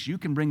 weeks. You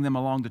can bring them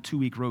along the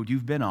 2-week road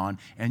you've been on,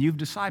 and you've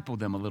discipled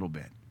them a little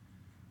bit.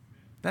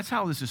 That's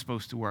how this is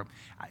supposed to work.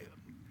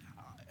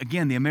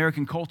 Again, the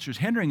American culture is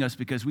hindering us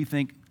because we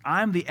think,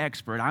 I'm the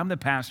expert, I'm the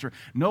pastor,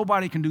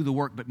 nobody can do the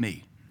work but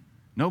me.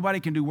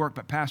 Nobody can do work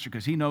but pastor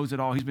because he knows it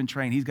all, he's been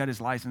trained, he's got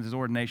his license, his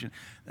ordination.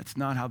 That's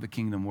not how the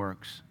kingdom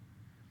works.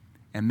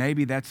 And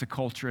maybe that's a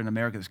culture in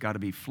America that's got to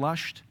be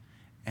flushed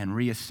and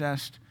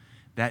reassessed.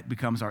 That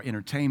becomes our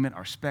entertainment,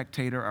 our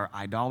spectator, our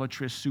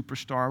idolatrous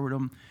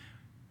superstardom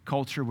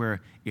culture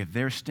where if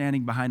they're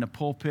standing behind a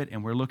pulpit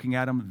and we're looking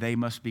at them, they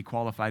must be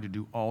qualified to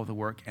do all the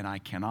work, and I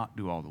cannot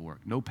do all the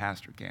work. No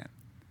pastor can.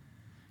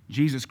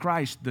 Jesus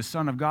Christ, the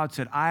Son of God,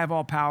 said, I have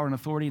all power and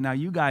authority, now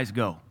you guys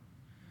go.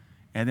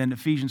 And then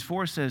Ephesians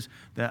 4 says,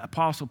 the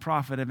apostle,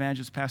 prophet,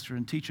 evangelist, pastor,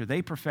 and teacher,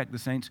 they perfect the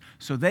saints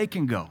so they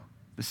can go,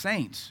 the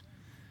saints.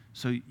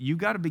 So you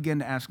got to begin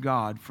to ask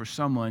God for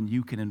someone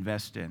you can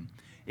invest in.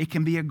 It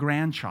can be a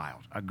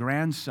grandchild, a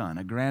grandson,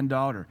 a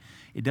granddaughter.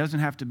 It doesn't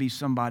have to be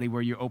somebody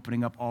where you're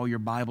opening up all your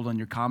Bible and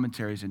your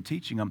commentaries and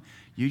teaching them.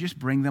 You just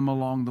bring them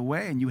along the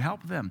way and you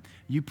help them.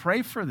 You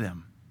pray for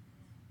them.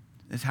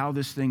 That's how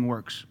this thing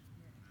works.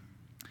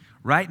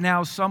 Right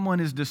now, someone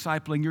is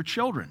discipling your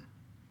children.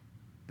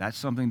 That's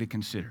something to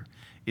consider.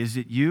 Is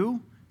it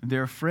you,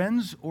 their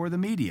friends, or the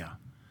media?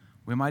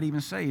 We might even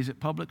say, is it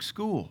public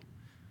school?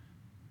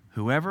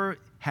 Whoever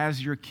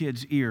has your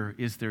kid's ear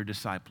is their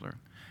discipler.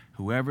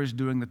 Whoever is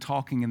doing the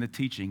talking and the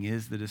teaching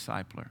is the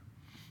discipler.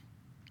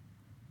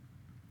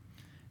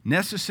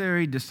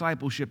 Necessary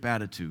discipleship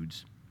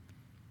attitudes.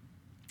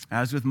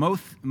 As with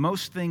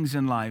most things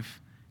in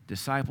life,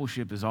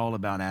 discipleship is all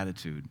about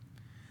attitude.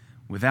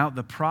 Without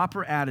the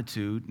proper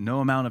attitude,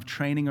 no amount of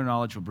training or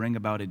knowledge will bring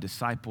about a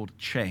discipled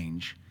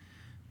change.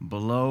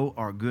 below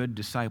are good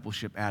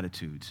discipleship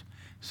attitudes.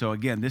 So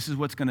again, this is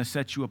what's going to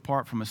set you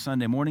apart from a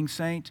Sunday morning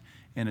saint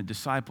and a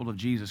disciple of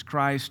Jesus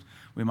Christ.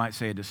 We might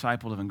say a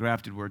disciple of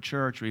Engrafted Word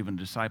Church or even a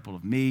disciple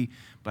of me,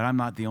 but I'm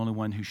not the only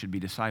one who should be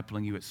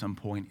discipling you at some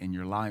point in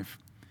your life.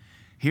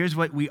 Here's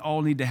what we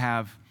all need to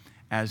have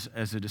as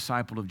a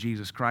disciple of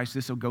Jesus Christ.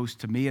 This goes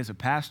to me as a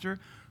pastor,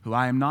 who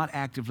I am not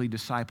actively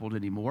discipled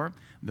anymore,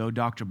 though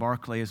Dr.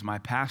 Barclay is my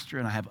pastor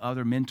and I have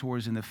other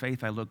mentors in the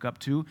faith I look up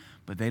to,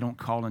 but they don't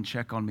call and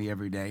check on me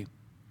every day.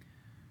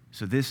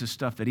 So this is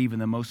stuff that even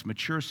the most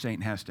mature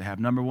saint has to have.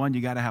 Number one,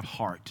 you got to have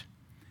heart.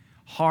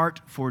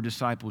 Heart for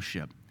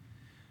discipleship.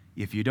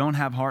 If you don't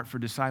have heart for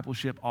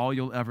discipleship, all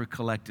you'll ever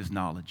collect is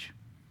knowledge.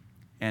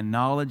 And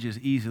knowledge is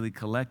easily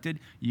collected.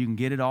 You can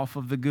get it off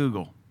of the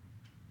Google.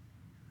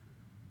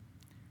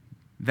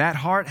 That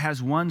heart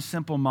has one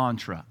simple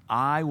mantra: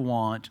 I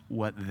want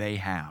what they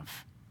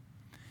have.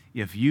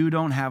 If you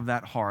don't have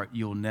that heart,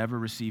 you'll never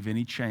receive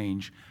any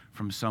change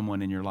from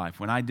someone in your life.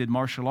 When I did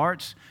martial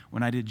arts,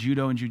 when I did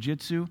judo and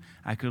jiu-jitsu,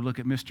 I could look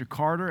at Mr.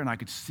 Carter and I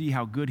could see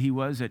how good he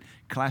was at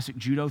classic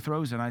judo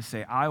throws, and I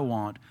say, I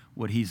want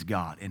what he's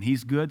got. And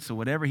he's good, so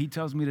whatever he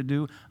tells me to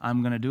do,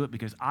 I'm going to do it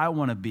because I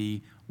want to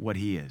be what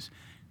he is.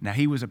 Now,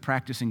 he was a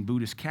practicing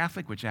Buddhist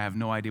Catholic, which I have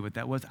no idea what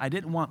that was. I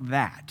didn't want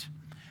that.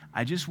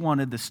 I just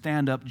wanted the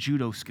stand-up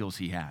judo skills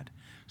he had.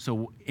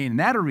 So in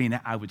that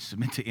arena, I would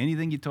submit to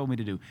anything you told me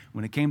to do.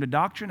 When it came to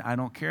doctrine, I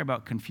don't care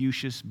about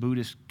Confucius,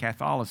 Buddhist,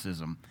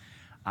 Catholicism.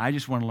 I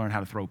just want to learn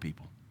how to throw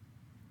people.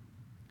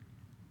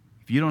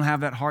 If you don't have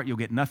that heart, you'll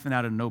get nothing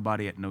out of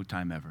nobody at no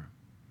time ever.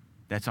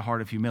 That's a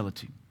heart of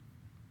humility.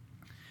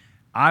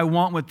 I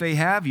want what they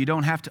have. You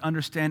don't have to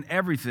understand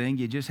everything.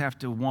 You just have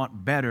to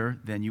want better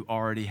than you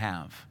already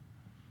have.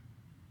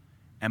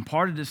 And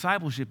part of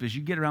discipleship is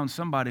you get around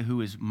somebody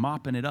who is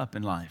mopping it up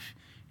in life.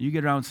 You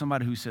get around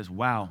somebody who says,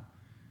 wow,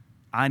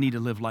 I need to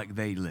live like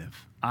they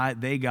live.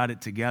 They got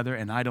it together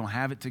and I don't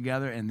have it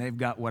together, and they've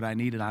got what I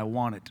need and I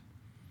want it.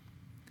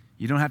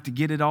 You don't have to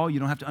get it all.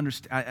 You don't have to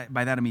understand.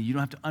 By that I mean you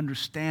don't have to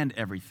understand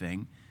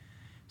everything.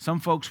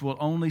 Some folks will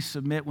only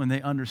submit when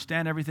they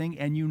understand everything,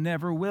 and you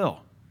never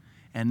will.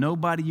 And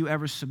nobody you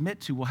ever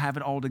submit to will have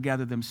it all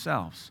together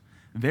themselves.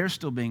 They're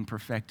still being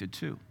perfected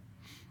too.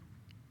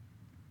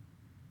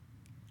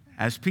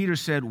 As Peter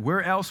said,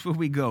 where else would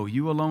we go?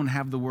 You alone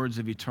have the words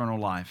of eternal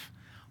life.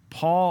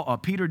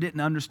 Peter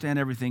didn't understand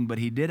everything, but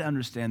he did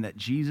understand that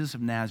Jesus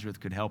of Nazareth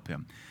could help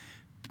him.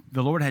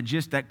 The Lord had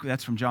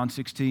that's from John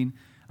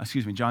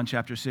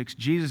chapter 6.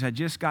 Jesus had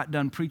just got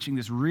done preaching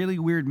this really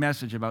weird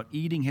message about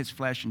eating his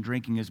flesh and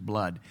drinking his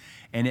blood.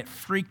 And it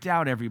freaked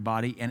out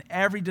everybody, and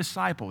every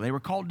disciple, they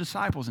were called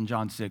disciples in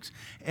John 6,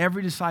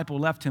 every disciple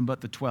left him but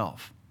the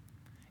 12.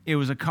 It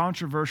was a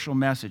controversial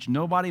message.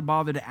 Nobody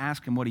bothered to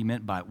ask him what he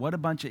meant by it. What a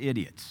bunch of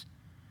idiots.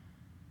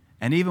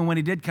 And even when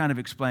he did kind of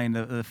explain,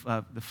 the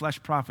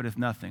flesh profiteth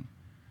nothing.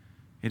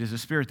 It is the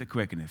spirit that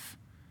quickeneth.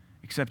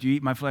 Except you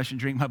eat my flesh and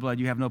drink my blood,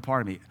 you have no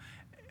part of me.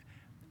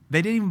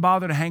 They didn't even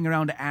bother to hang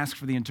around to ask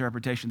for the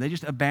interpretation. They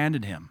just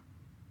abandoned him.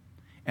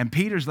 And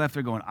Peter's left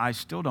there going, I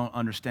still don't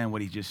understand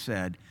what he just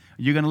said.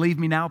 Are you going to leave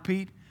me now,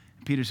 Pete?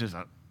 And Peter says,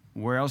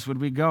 where else would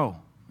we go?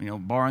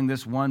 Barring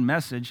this one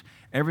message,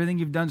 everything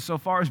you've done so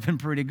far has been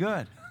pretty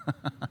good.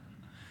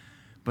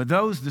 But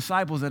those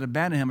disciples that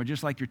abandon him are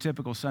just like your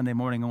typical Sunday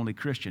morning only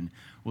Christian.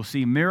 Will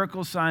see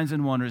miracles, signs,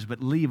 and wonders,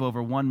 but leave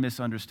over one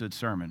misunderstood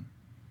sermon.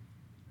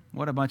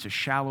 What a bunch of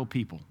shallow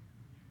people.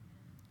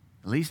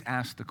 At least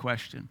ask the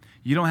question.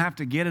 You don't have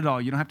to get it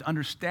all. You don't have to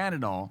understand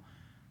it all,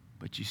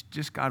 but you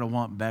just got to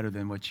want better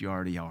than what you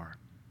already are.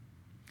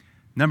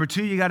 Number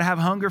 2, you got to have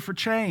hunger for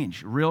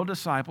change. Real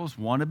disciples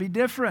want to be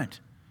different.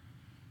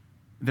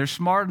 They're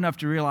smart enough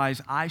to realize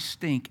I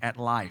stink at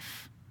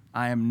life.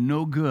 I am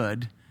no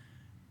good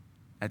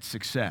at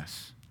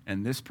success,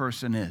 and this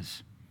person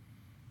is.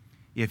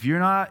 If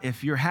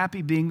you're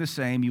happy being the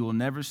same, you will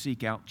never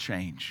seek out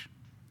change.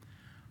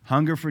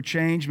 Hunger for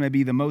change may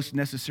be the most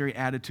necessary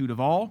attitude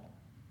of all.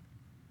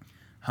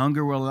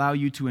 Hunger will allow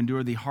you to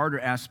endure the harder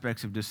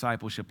aspects of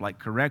discipleship like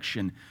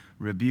correction,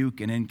 rebuke,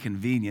 and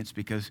inconvenience,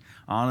 because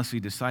honestly,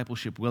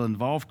 discipleship will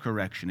involve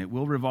correction. It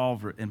will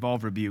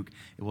involve rebuke.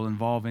 It will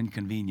involve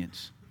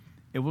inconvenience.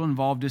 It will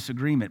involve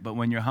disagreement, but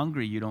when you're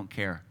hungry, you don't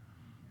care.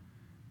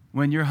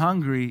 When you're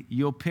hungry,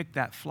 you'll pick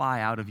that fly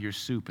out of your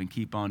soup and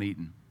keep on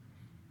eating.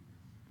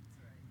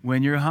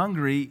 When you're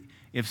hungry,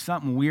 if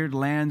something weird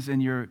lands in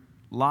your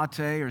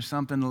latte or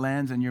something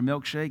lands in your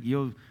milkshake,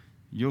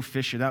 you'll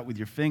fish it out with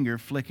your finger,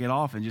 flick it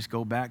off, and just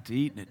go back to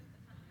eating it.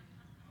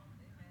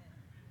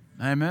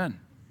 Amen.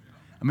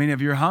 I mean, if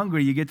you're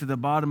hungry, you get to the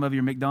bottom of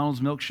your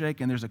McDonald's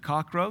milkshake and there's a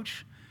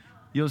cockroach,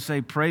 you'll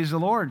say, praise the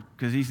Lord,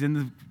 because he's in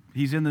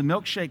the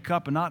milkshake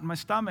cup and not in my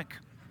stomach.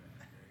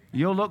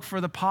 You'll look for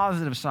the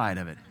positive side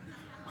of it.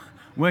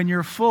 When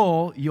you're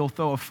full, you'll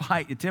throw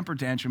a temper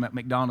tantrum at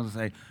McDonald's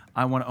and say,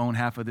 I want to own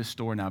half of this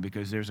store now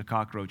because there's a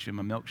cockroach in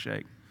my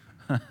milkshake.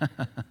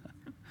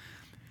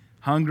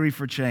 Hungry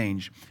for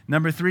change.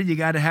 Number 3, you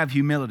got to have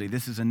humility.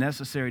 This is a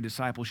necessary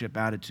discipleship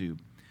attitude.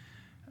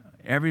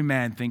 Every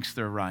man thinks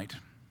they're right.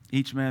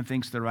 Each man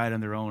thinks they're right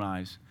in their own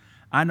eyes.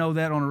 I know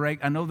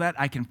that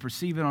I can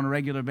perceive it on a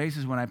regular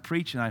basis when I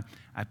preach and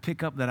I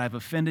pick up that I've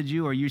offended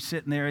you, or you're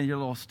sitting there in your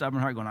little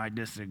stubborn heart going, I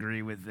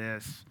disagree with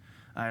this.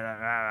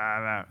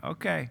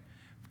 Okay.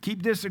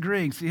 Keep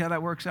disagreeing. See how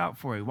that works out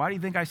for you. Why do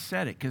you think I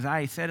said it? Because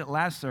I said it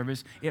last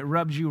service. It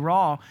rubbed you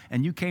raw,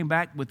 and you came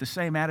back with the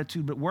same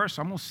attitude but worse.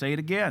 I'm going to say it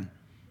again.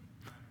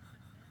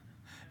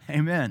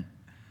 Amen.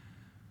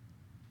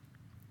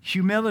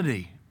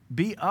 Humility.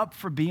 Be up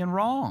for being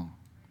wrong.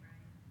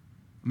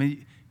 I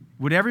mean,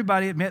 would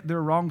everybody admit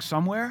they're wrong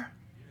somewhere?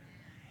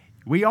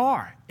 We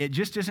are. It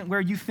just isn't where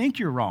you think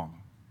you're wrong.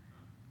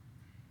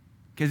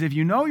 Because if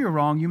you know you're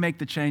wrong, you make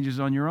the changes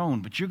on your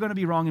own. But you're going to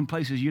be wrong in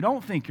places you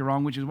don't think you're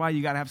wrong, which is why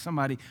you got to have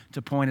somebody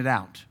to point it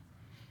out.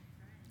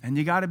 And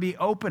you got to be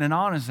open and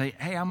honest and say,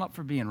 hey, I'm up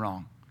for being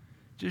wrong.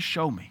 Just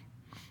show me.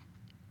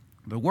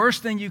 The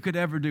worst thing you could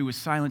ever do is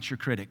silence your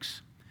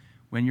critics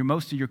when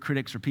most of your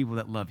critics are people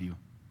that love you.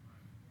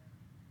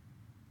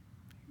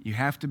 You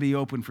have to be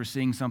open for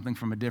seeing something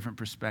from a different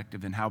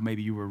perspective than how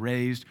maybe you were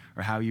raised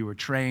or how you were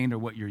trained or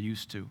what you're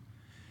used to.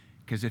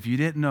 Because if you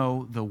didn't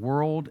know, the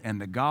world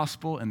and the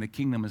gospel and the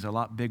kingdom is a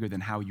lot bigger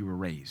than how you were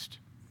raised.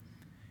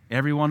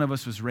 Every one of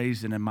us was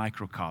raised in a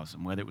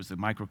microcosm, whether it was the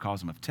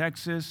microcosm of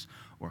Texas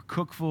or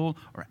Cookeville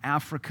or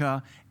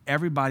Africa.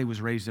 Everybody was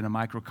raised in a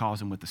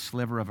microcosm with a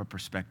sliver of a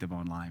perspective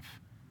on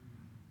life.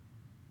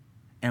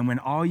 And when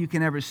all you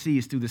can ever see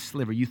is through the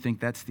sliver, you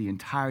think that's the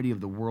entirety of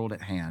the world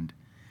at hand.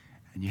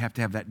 And you have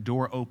to have that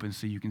door open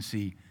so you can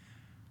see,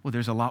 well,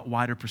 there's a lot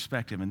wider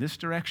perspective in this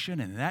direction,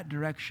 and that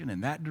direction,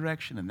 and that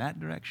direction, and that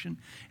direction.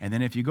 And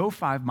then if you go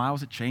 5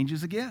 miles, it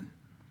changes again.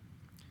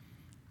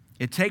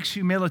 It takes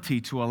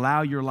humility to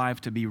allow your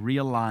life to be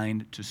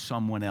realigned to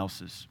someone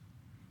else's.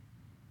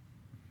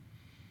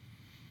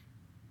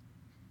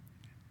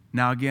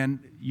 Now, again,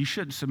 you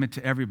shouldn't submit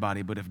to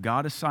everybody, but if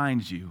God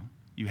assigns you,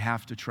 you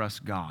have to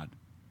trust God.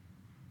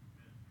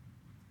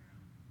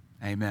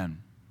 Amen.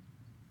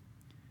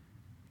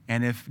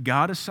 And if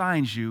God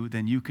assigns you,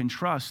 then you can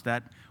trust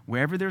that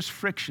wherever there's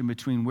friction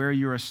between where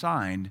you're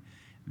assigned,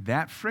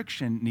 that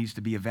friction needs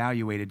to be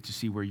evaluated to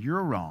see where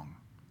you're wrong.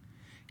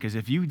 Because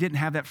if you didn't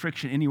have that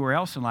friction anywhere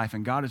else in life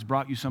and God has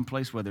brought you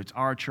someplace, whether it's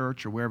our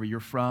church or wherever you're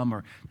from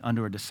or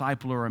under a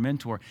disciple or a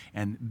mentor,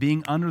 and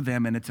being under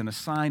them and it's an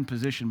assigned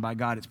position by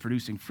God, it's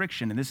producing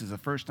friction, and this is the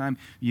first time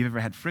you've ever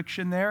had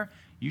friction there,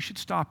 you should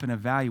stop and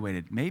evaluate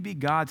it. Maybe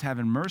God's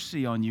having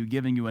mercy on you,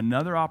 giving you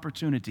another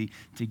opportunity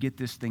to get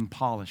this thing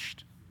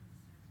polished.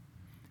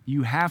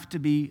 You have to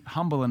be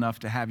humble enough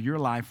to have your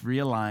life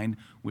realigned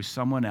with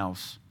someone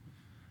else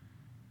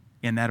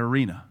in that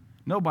arena.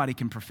 Nobody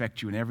can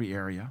perfect you in every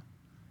area.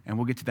 And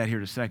we'll get to that here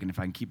in a second if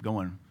I can keep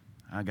going.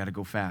 I got to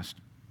go fast.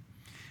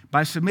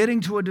 By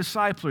submitting to a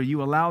discipler,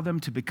 you allow them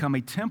to become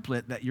a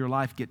template that your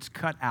life gets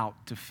cut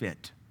out to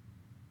fit.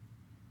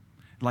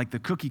 Like the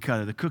cookie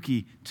cutter, the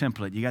cookie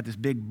template. You got this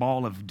big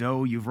ball of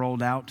dough you've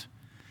rolled out,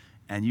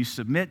 and you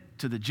submit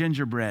to the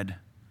gingerbread.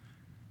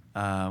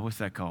 What's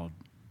that called?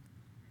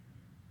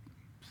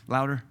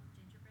 Louder?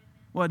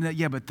 Well,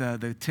 yeah, but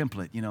the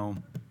template,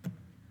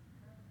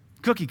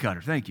 Cookie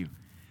cutter, thank you.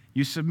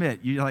 You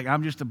submit. You're like,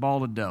 I'm just a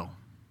ball of dough.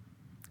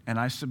 And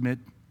I submit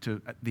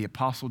to the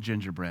apostle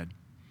gingerbread.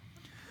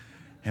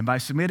 And by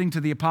submitting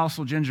to the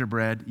apostle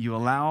gingerbread, you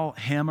allow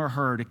him or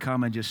her to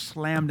come and just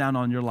slam down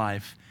on your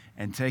life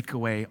and take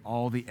away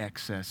all the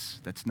excess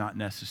that's not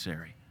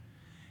necessary.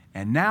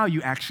 And now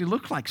you actually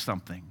look like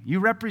something. You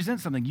represent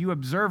something. You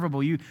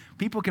observable.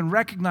 People can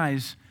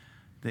recognize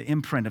the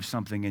imprint of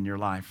something in your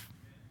life.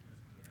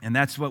 And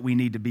that's what we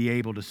need to be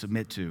able to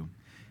submit to.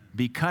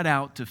 Be cut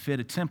out to fit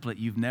a template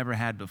you've never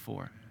had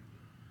before.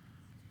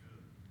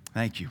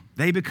 Thank you.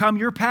 They become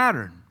your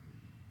pattern,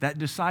 that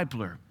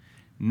discipler,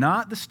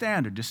 not the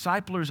standard.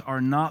 Disciplers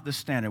are not the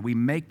standard. We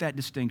make that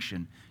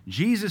distinction.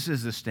 Jesus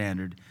is the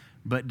standard,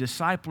 but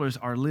disciplers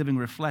are living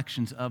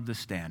reflections of the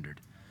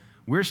standard.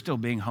 We're still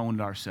being honed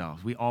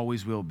ourselves. We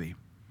always will be.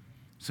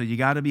 So you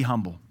got to be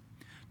humble.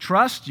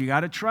 Trust, you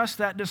got to trust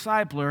that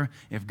discipler.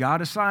 If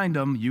God assigned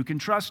them, you can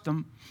trust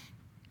them.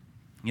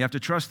 You have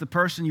to trust the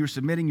person you're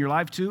submitting your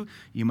life to.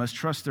 You must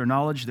trust their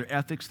knowledge, their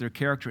ethics, their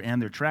character,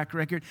 and their track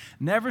record.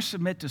 Never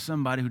submit to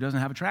somebody who doesn't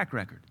have a track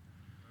record.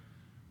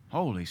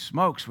 Holy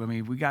smokes. I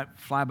mean, we got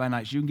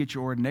fly-by-nights. You can get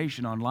your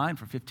ordination online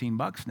for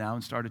 $15 now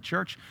and start a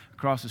church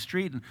across the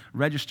street and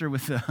register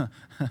with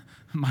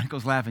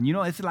Michael's laughing.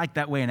 It's like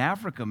that way in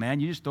Africa, man.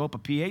 You just throw up a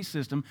PA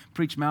system,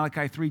 preach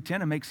Malachi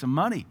 3:10, and make some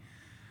money.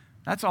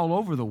 That's all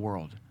over the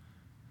world.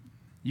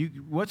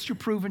 What's your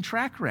proven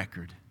track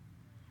record?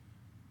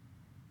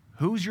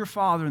 Who's your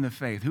father in the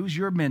faith? Who's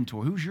your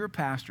mentor? Who's your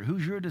pastor?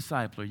 Who's your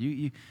discipler?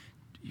 You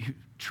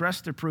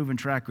trust their proven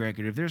track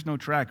record. If there's no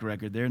track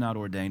record, they're not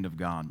ordained of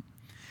God.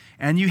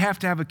 And you have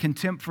to have a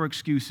contempt for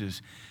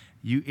excuses.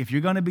 If you're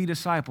going to be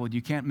discipled,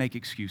 you can't make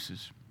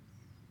excuses.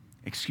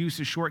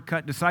 Excuses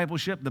shortcut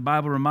discipleship. The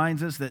Bible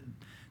reminds us that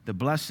the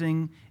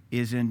blessing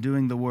is in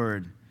doing the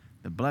word.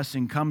 The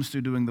blessing comes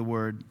through doing the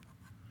word,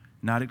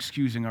 not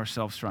excusing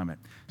ourselves from it.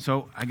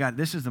 So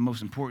this is the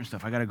most important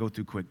stuff I got to go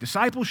through quick.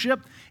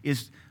 Discipleship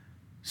is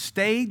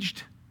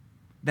staged,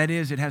 that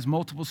is, it has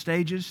multiple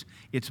stages,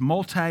 it's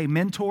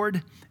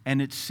multi-mentored,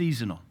 and it's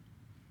seasonal.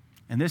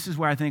 And this is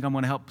where I think I'm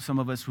going to help some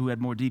of us who had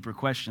more deeper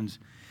questions.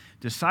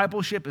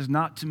 Discipleship is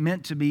not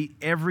meant to be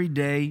every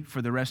day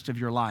for the rest of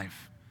your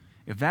life.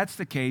 If that's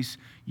the case,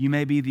 you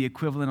may be the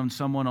equivalent of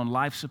someone on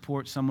life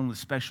support, someone with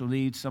special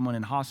needs, someone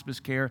in hospice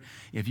care.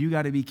 If you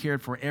got to be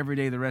cared for every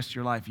day the rest of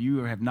your life,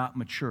 you have not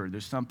matured.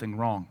 There's something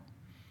wrong.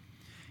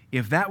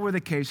 If that were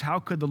the case, how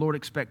could the Lord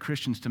expect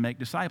Christians to make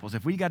disciples?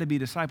 If we got to be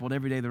discipled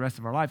every day the rest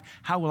of our life,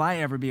 how will I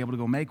ever be able to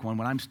go make one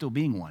when I'm still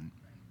being one?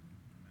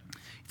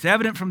 It's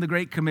evident from the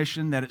Great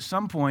Commission that at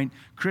some point,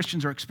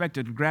 Christians are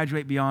expected to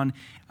graduate beyond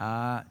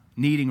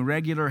needing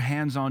regular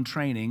hands-on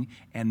training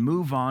and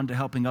move on to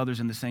helping others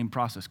in the same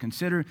process.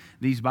 Consider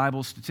these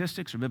Bible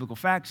statistics or biblical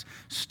facts.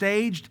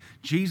 Staged,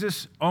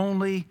 Jesus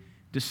only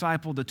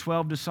discipled the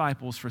 12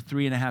 disciples for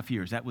 3.5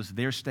 years. That was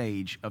their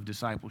stage of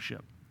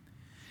discipleship.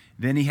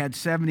 Then he had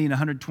 70 and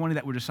 120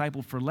 that were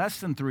discipled for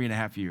less than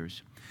 3.5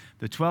 years.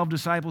 The 12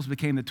 disciples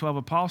became the 12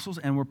 apostles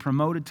and were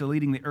promoted to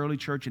leading the early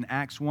church in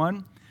Acts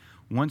 1.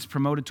 Once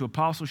promoted to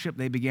apostleship,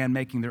 they began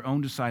making their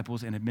own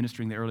disciples and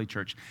administering the early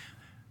church.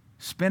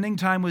 Spending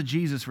time with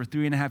Jesus for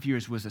 3.5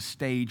 years was a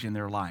stage in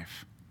their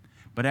life.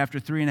 But after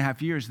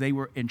 3.5 years, they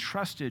were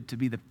entrusted to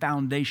be the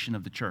foundation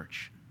of the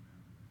church.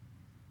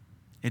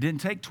 It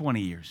didn't take 20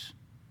 years.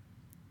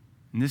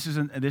 And this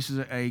is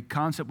a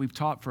concept we've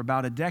taught for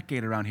about a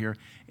decade around here.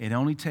 It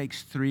only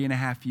takes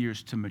 3.5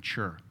 years to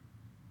mature.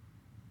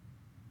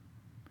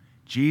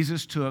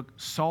 Jesus took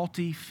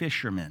salty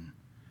fishermen,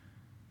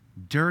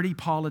 dirty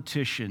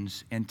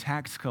politicians, and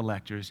tax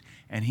collectors,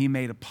 and he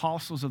made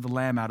apostles of the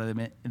Lamb out of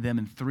them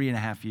in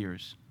 3.5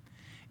 years.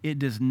 It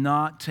does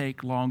not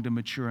take long to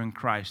mature in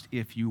Christ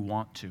if you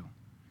want to.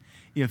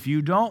 If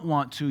you don't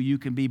want to, you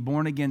can be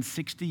born again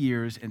 60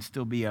 years and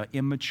still be an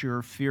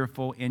immature,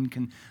 fearful,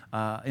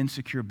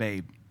 insecure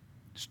babe.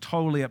 It's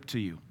totally up to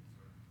you.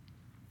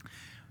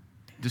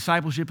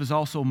 Discipleship is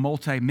also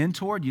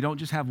multi-mentored. You don't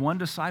just have one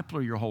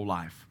discipler your whole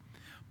life.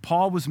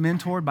 Paul was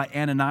mentored by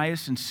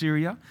Ananias in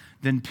Syria,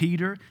 then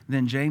Peter,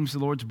 then James, the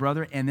Lord's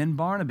brother, and then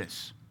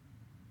Barnabas.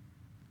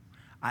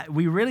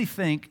 We really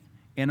think,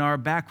 in our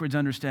backwards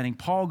understanding,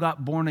 Paul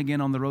got born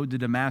again on the road to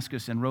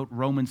Damascus and wrote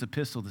Romans'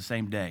 epistle the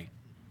same day.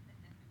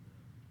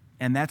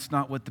 And that's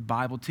not what the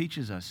Bible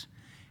teaches us.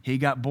 He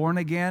got born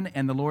again,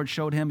 and the Lord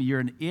showed him, you're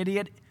an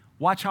idiot.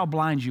 Watch how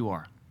blind you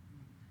are.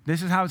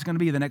 This is how it's going to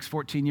be the next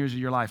 14 years of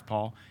your life,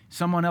 Paul.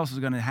 Someone else is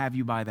going to have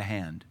you by the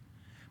hand.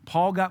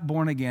 Paul got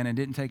born again and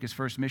didn't take his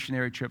first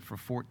missionary trip for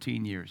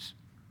 14 years.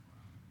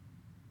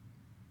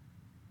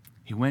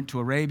 He went to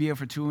Arabia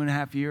for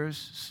 2.5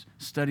 years,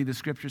 studied the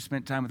scriptures,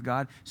 spent time with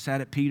God,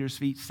 sat at Peter's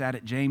feet, sat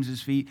at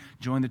James's feet,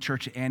 joined the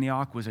church at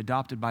Antioch, was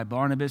adopted by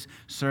Barnabas,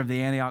 served the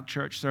Antioch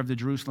church, served the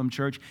Jerusalem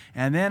church,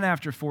 and then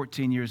after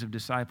 14 years of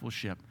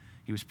discipleship,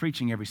 he was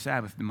preaching every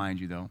Sabbath, mind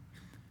you, though,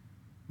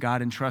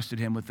 God entrusted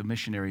him with the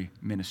missionary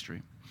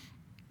ministry.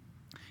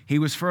 He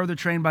was further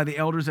trained by the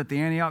elders at the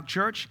Antioch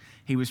church.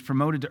 He was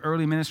promoted to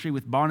early ministry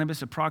with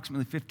Barnabas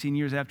approximately 15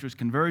 years after his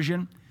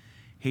conversion.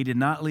 He did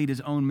not lead his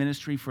own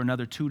ministry for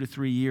another 2 to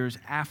 3 years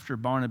after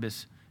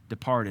Barnabas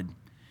departed,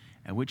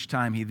 at which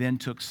time he then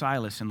took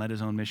Silas and led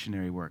his own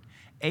missionary work.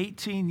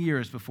 18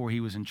 years before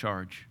he was in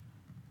charge,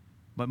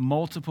 but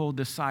multiple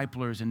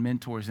disciplers and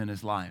mentors in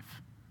his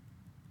life.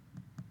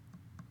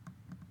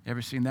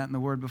 Ever seen that in the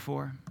Word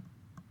before?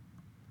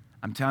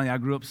 I'm telling you, I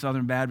grew up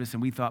Southern Baptist,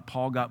 and we thought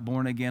Paul got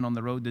born again on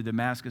the road to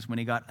Damascus when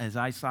he got his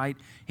eyesight.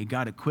 He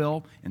got a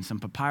quill and some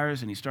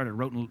papyrus, and he started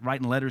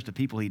writing letters to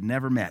people he'd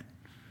never met.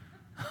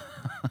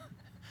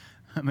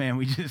 Man,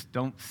 we just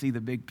don't see the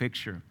big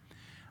picture.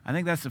 I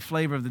think that's the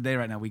flavor of the day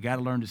right now. We got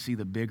to learn to see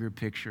the bigger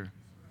picture.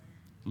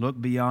 Look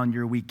beyond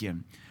your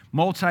weekend.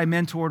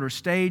 Multi-mentored or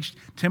staged,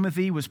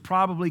 Timothy was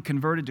probably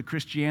converted to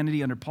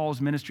Christianity under Paul's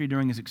ministry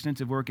during his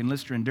extensive work in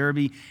Lystra and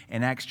Derbe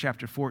in Acts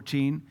chapter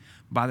 14.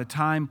 By the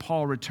time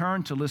Paul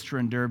returned to Lystra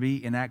and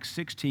Derbe in Acts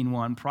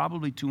 16:1,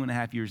 probably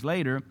 2.5 years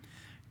later,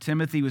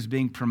 Timothy was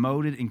being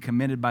promoted and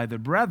commended by the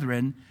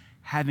brethren,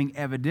 having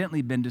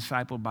evidently been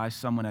discipled by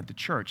someone at the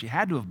church. He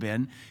had to have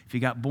been. If he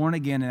got born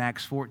again in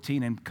Acts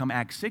 14 and come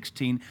Acts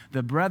 16,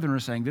 the brethren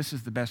are saying, this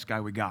is the best guy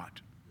we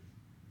got.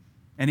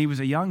 And he was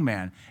a young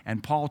man,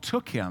 and Paul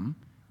took him,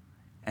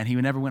 and he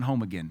never went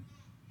home again.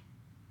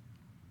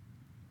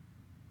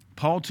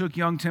 Paul took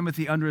young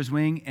Timothy under his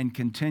wing and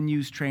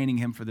continues training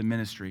him for the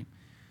ministry.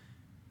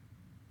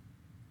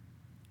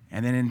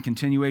 And then in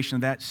continuation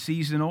of that,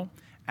 seasonal.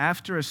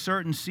 After a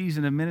certain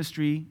season of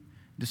ministry,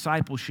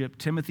 discipleship,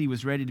 Timothy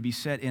was ready to be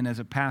set in as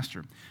a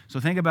pastor. So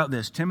think about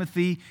this.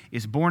 Timothy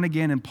is born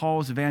again in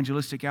Paul's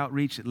evangelistic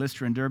outreach at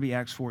Lystra and Derbe,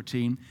 Acts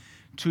 14.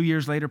 2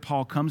 years later,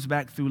 Paul comes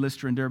back through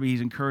Lystra and Derbe.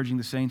 He's encouraging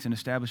the saints and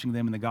establishing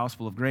them in the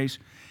gospel of grace.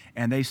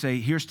 And they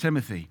say, here's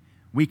Timothy.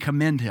 We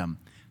commend him.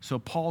 So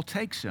Paul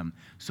takes him.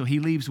 So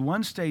he leaves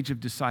one stage of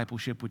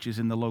discipleship, which is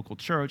in the local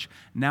church.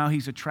 Now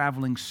he's a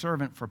traveling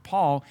servant for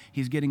Paul.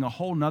 He's getting a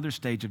whole nother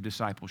stage of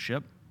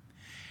discipleship.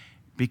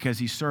 because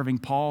he's serving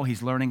Paul.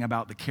 He's learning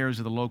about the cares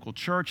of the local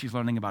church. He's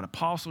learning about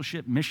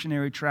apostleship,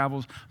 missionary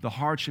travels, the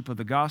hardship of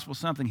the gospel,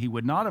 something he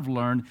would not have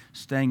learned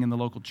staying in the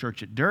local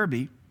church at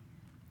Derbe.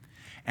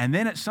 And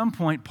then at some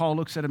point, Paul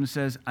looks at him and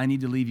says, I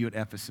need to leave you at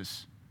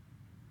Ephesus.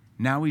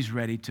 Now he's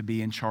ready to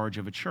be in charge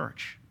of a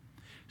church.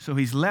 So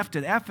he's left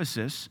at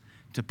Ephesus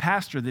to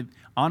pastor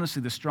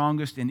honestly the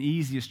strongest and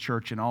easiest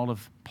church in all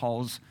of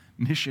Paul's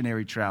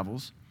missionary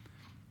travels.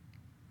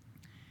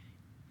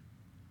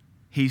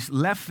 He's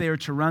left there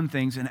to run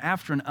things, and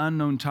after an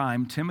unknown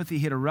time, Timothy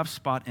hit a rough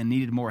spot and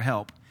needed more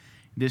help.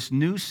 This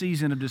new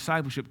season of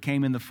discipleship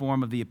came in the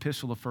form of the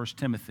epistle of 1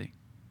 Timothy.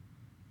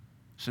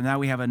 So now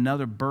we have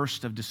another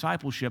burst of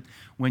discipleship.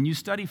 When you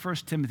study 1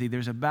 Timothy,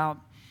 there's about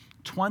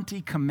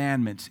 20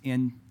 commandments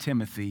in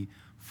Timothy,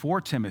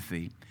 for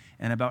Timothy,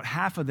 and about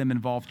half of them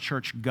involve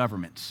church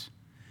governments.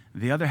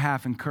 The other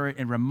half encourage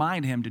and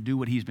remind him to do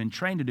what he's been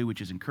trained to do,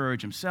 which is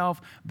encourage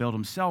himself, build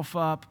himself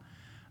up,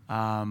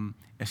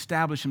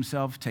 establish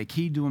himself, take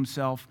heed to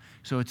himself.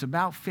 So it's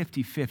about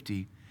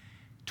 50-50.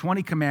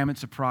 20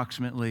 commandments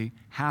approximately.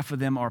 Half of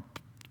them are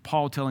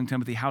Paul telling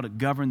Timothy how to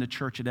govern the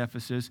church at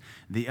Ephesus.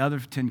 The other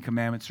 10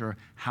 commandments are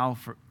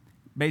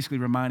basically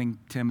reminding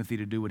Timothy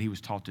to do what he was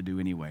taught to do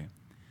anyway.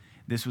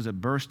 This was a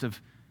burst of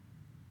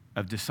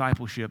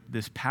discipleship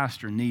this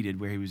pastor needed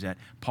where he was at.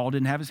 Paul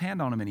didn't have his hand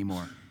on him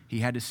anymore. He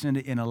had to send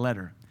it in a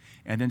letter.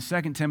 And then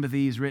 2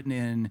 Timothy is written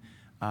in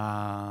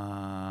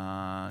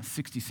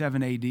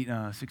 67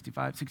 AD,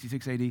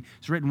 66 AD.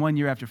 It's written 1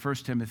 year after 1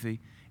 Timothy,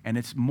 and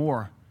it's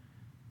more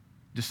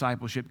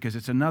discipleship because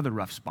it's another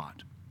rough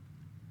spot.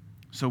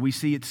 So we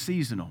see it's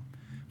seasonal.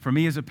 For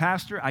me as a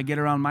pastor, I get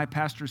around my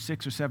pastor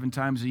 6 or 7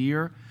 times a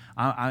year.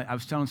 I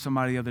was telling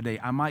somebody the other day,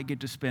 I might get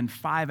to spend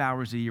 5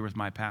 hours a year with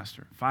my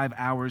pastor. 5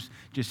 hours,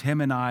 just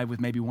him and I with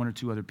maybe 1 or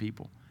 2 other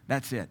people.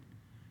 That's it.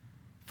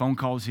 Phone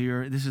calls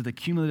here. This is the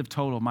cumulative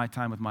total of my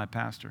time with my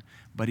pastor.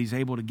 But he's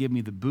able to give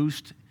me the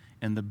boost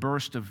and the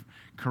burst of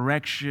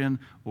correction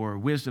or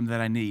wisdom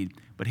that I need.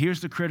 But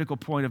here's the critical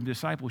point of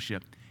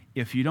discipleship.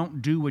 If you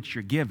don't do what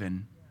you're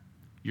given,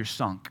 you're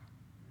sunk.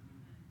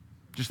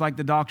 Just like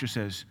the doctor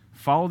says,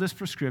 follow this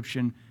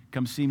prescription,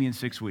 come see me in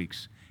 6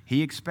 weeks.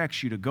 He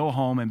expects you to go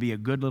home and be a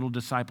good little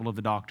disciple of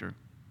the doctor.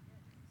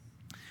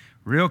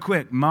 Real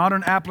quick,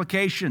 modern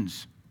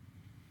applications.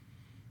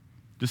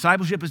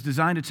 Discipleship is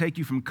designed to take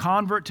you from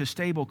convert to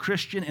stable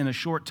Christian in a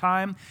short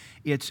time.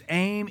 Its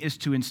aim is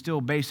to instill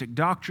basic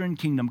doctrine,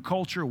 kingdom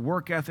culture,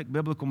 work ethic,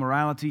 biblical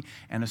morality,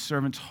 and a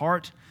servant's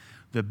heart.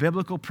 The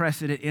biblical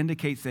precedent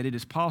indicates that it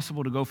is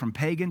possible to go from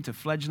pagan to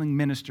fledgling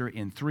minister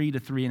in 3 to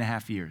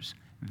 3.5 years.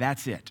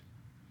 That's it.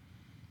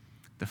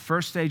 The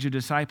first stage of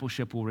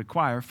discipleship will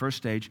require, first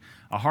stage,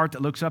 a heart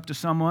that looks up to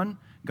someone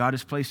God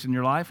has placed in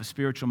your life, a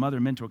spiritual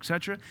mother, mentor,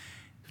 etc.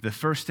 The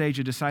first stage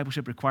of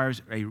discipleship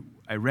requires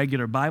a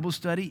regular Bible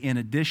study in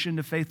addition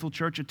to faithful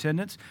church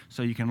attendance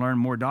so you can learn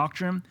more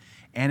doctrine,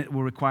 and it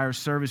will require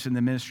service in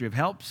the ministry of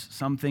helps.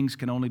 Some things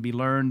can only be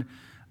learned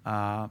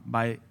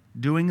by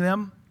doing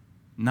them.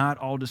 Not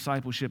all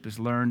discipleship is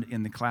learned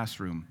in the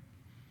classroom.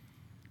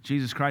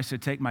 Jesus Christ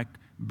said, take my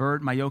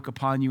yoke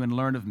upon you and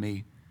learn of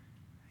me.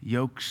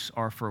 Yokes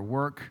are for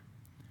work,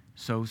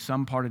 so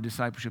some part of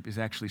discipleship is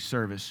actually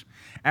service.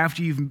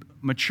 After you've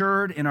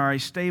matured and are a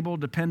stable,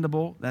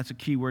 dependable, that's a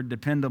key word,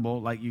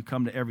 dependable, like you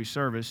come to every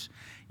service,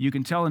 you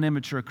can tell an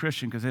immature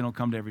Christian because they don't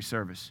come to every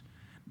service.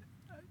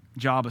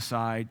 Job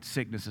aside,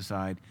 sickness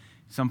aside,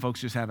 some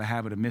folks just have a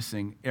habit of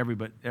missing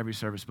every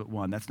service but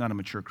one. That's not a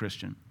mature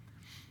Christian.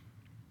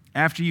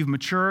 After you've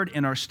matured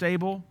and are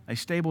stable, a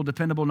stable,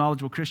 dependable,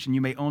 knowledgeable Christian,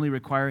 you may only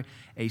require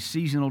a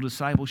seasonal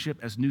discipleship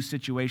as new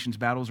situations,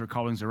 battles, or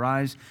callings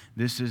arise.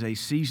 This is a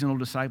seasonal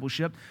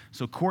discipleship.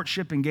 So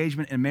courtship,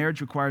 engagement, and marriage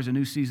requires a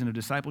new season of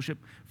discipleship,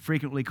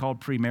 frequently called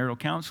premarital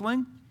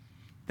counseling.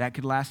 That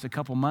could last a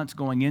couple months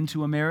going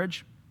into a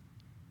marriage.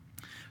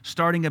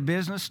 Starting a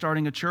business,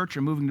 starting a church,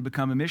 or moving to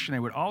become a missionary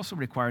would also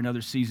require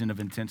another season of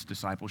intense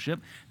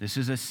discipleship. This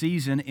is a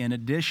season in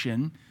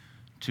addition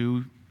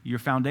to your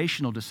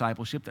foundational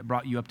discipleship that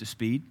brought you up to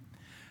speed.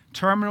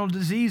 Terminal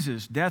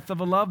diseases, death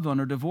of a loved one,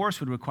 or divorce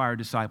would require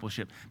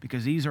discipleship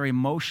because these are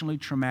emotionally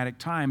traumatic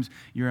times.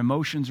 Your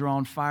emotions are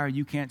on fire.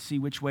 You can't see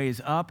which way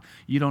is up.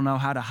 You don't know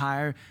how to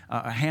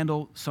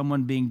handle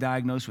someone being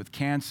diagnosed with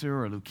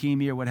cancer or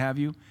leukemia or what have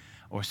you,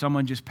 or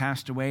someone just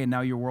passed away and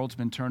now your world's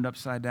been turned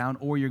upside down,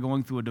 or you're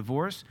going through a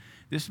divorce.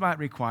 This might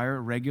require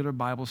a regular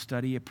Bible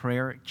study, a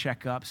prayer,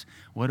 checkups.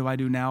 What do I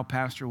do now,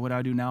 Pastor? What do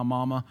I do now,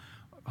 Mama?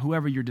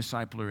 Whoever your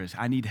discipler is,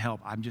 I need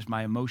help.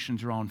 My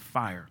emotions are on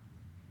fire.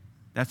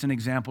 That's an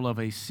example of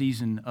a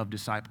season of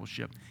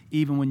discipleship,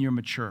 even when you're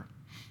mature.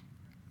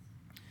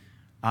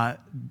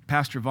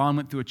 Pastor Vaughn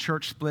went through a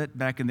church split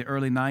back in the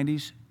early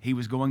 90s. He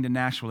was going to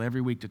Nashville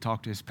every week to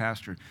talk to his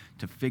pastor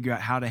to figure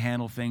out how to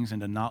handle things and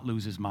to not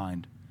lose his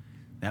mind.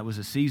 That was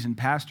a seasoned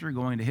pastor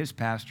going to his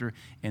pastor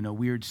in a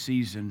weird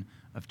season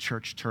of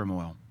church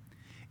turmoil.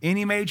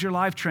 Any major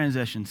life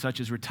transition, such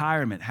as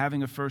retirement,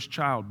 having a first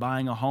child,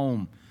 buying a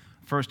home,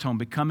 first home,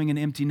 becoming an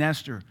empty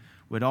nester,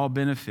 would all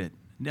benefit.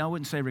 Now, I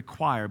wouldn't say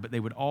require, but they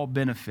would all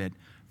benefit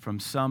from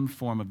some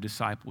form of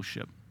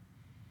discipleship,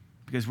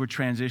 because we're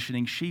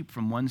transitioning sheep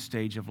from one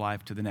stage of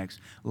life to the next.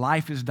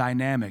 Life is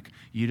dynamic.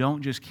 You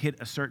don't just hit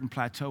a certain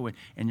plateau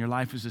and your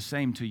life is the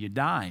same till you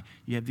die.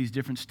 You have these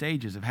different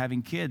stages of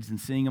having kids and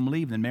seeing them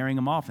leave, then marrying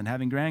them off, and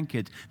having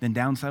grandkids, then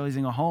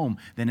downsizing a home,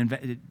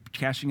 then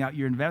cashing out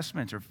your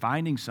investments or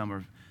finding some.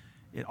 Or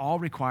it all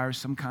requires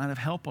some kind of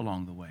help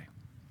along the way.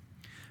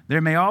 There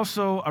may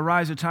also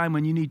arise a time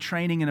when you need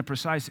training in a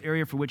precise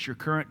area for which your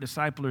current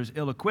discipler is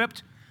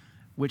ill-equipped,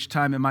 which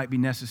time it might be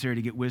necessary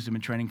to get wisdom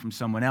and training from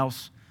someone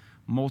else.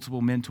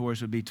 Multiple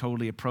mentors would be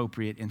totally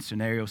appropriate in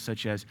scenarios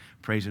such as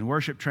praise and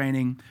worship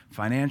training,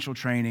 financial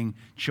training,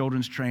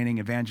 children's training,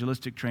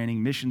 evangelistic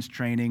training, missions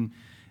training,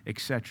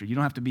 etc. You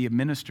don't have to be a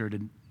minister to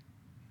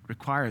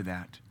require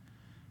that.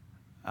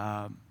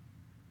 I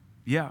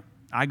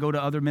go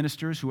to other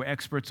ministers who are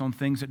experts on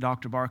things that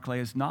Dr. Barclay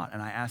is not,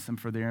 and I ask them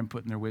for their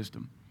input and their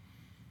wisdom.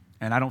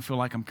 And I don't feel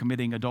like I'm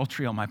committing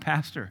adultery on my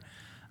pastor.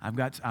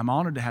 I'm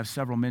honored to have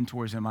several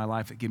mentors in my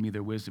life that give me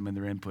their wisdom and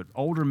their input.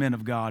 Older men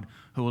of God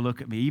who will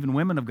look at me, even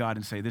women of God,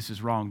 and say, this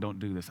is wrong, don't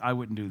do this. I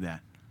wouldn't do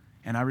that.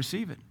 And I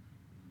receive it.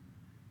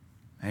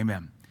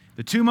 Amen.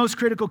 The two most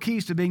critical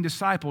keys to being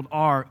discipled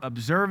are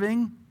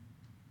observing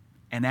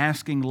and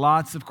asking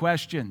lots of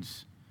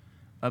questions.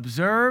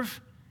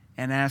 Observe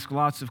and ask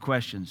lots of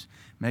questions.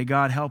 May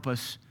God help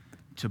us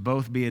to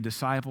both be a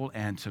disciple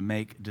and to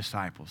make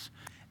disciples.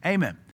 Amen.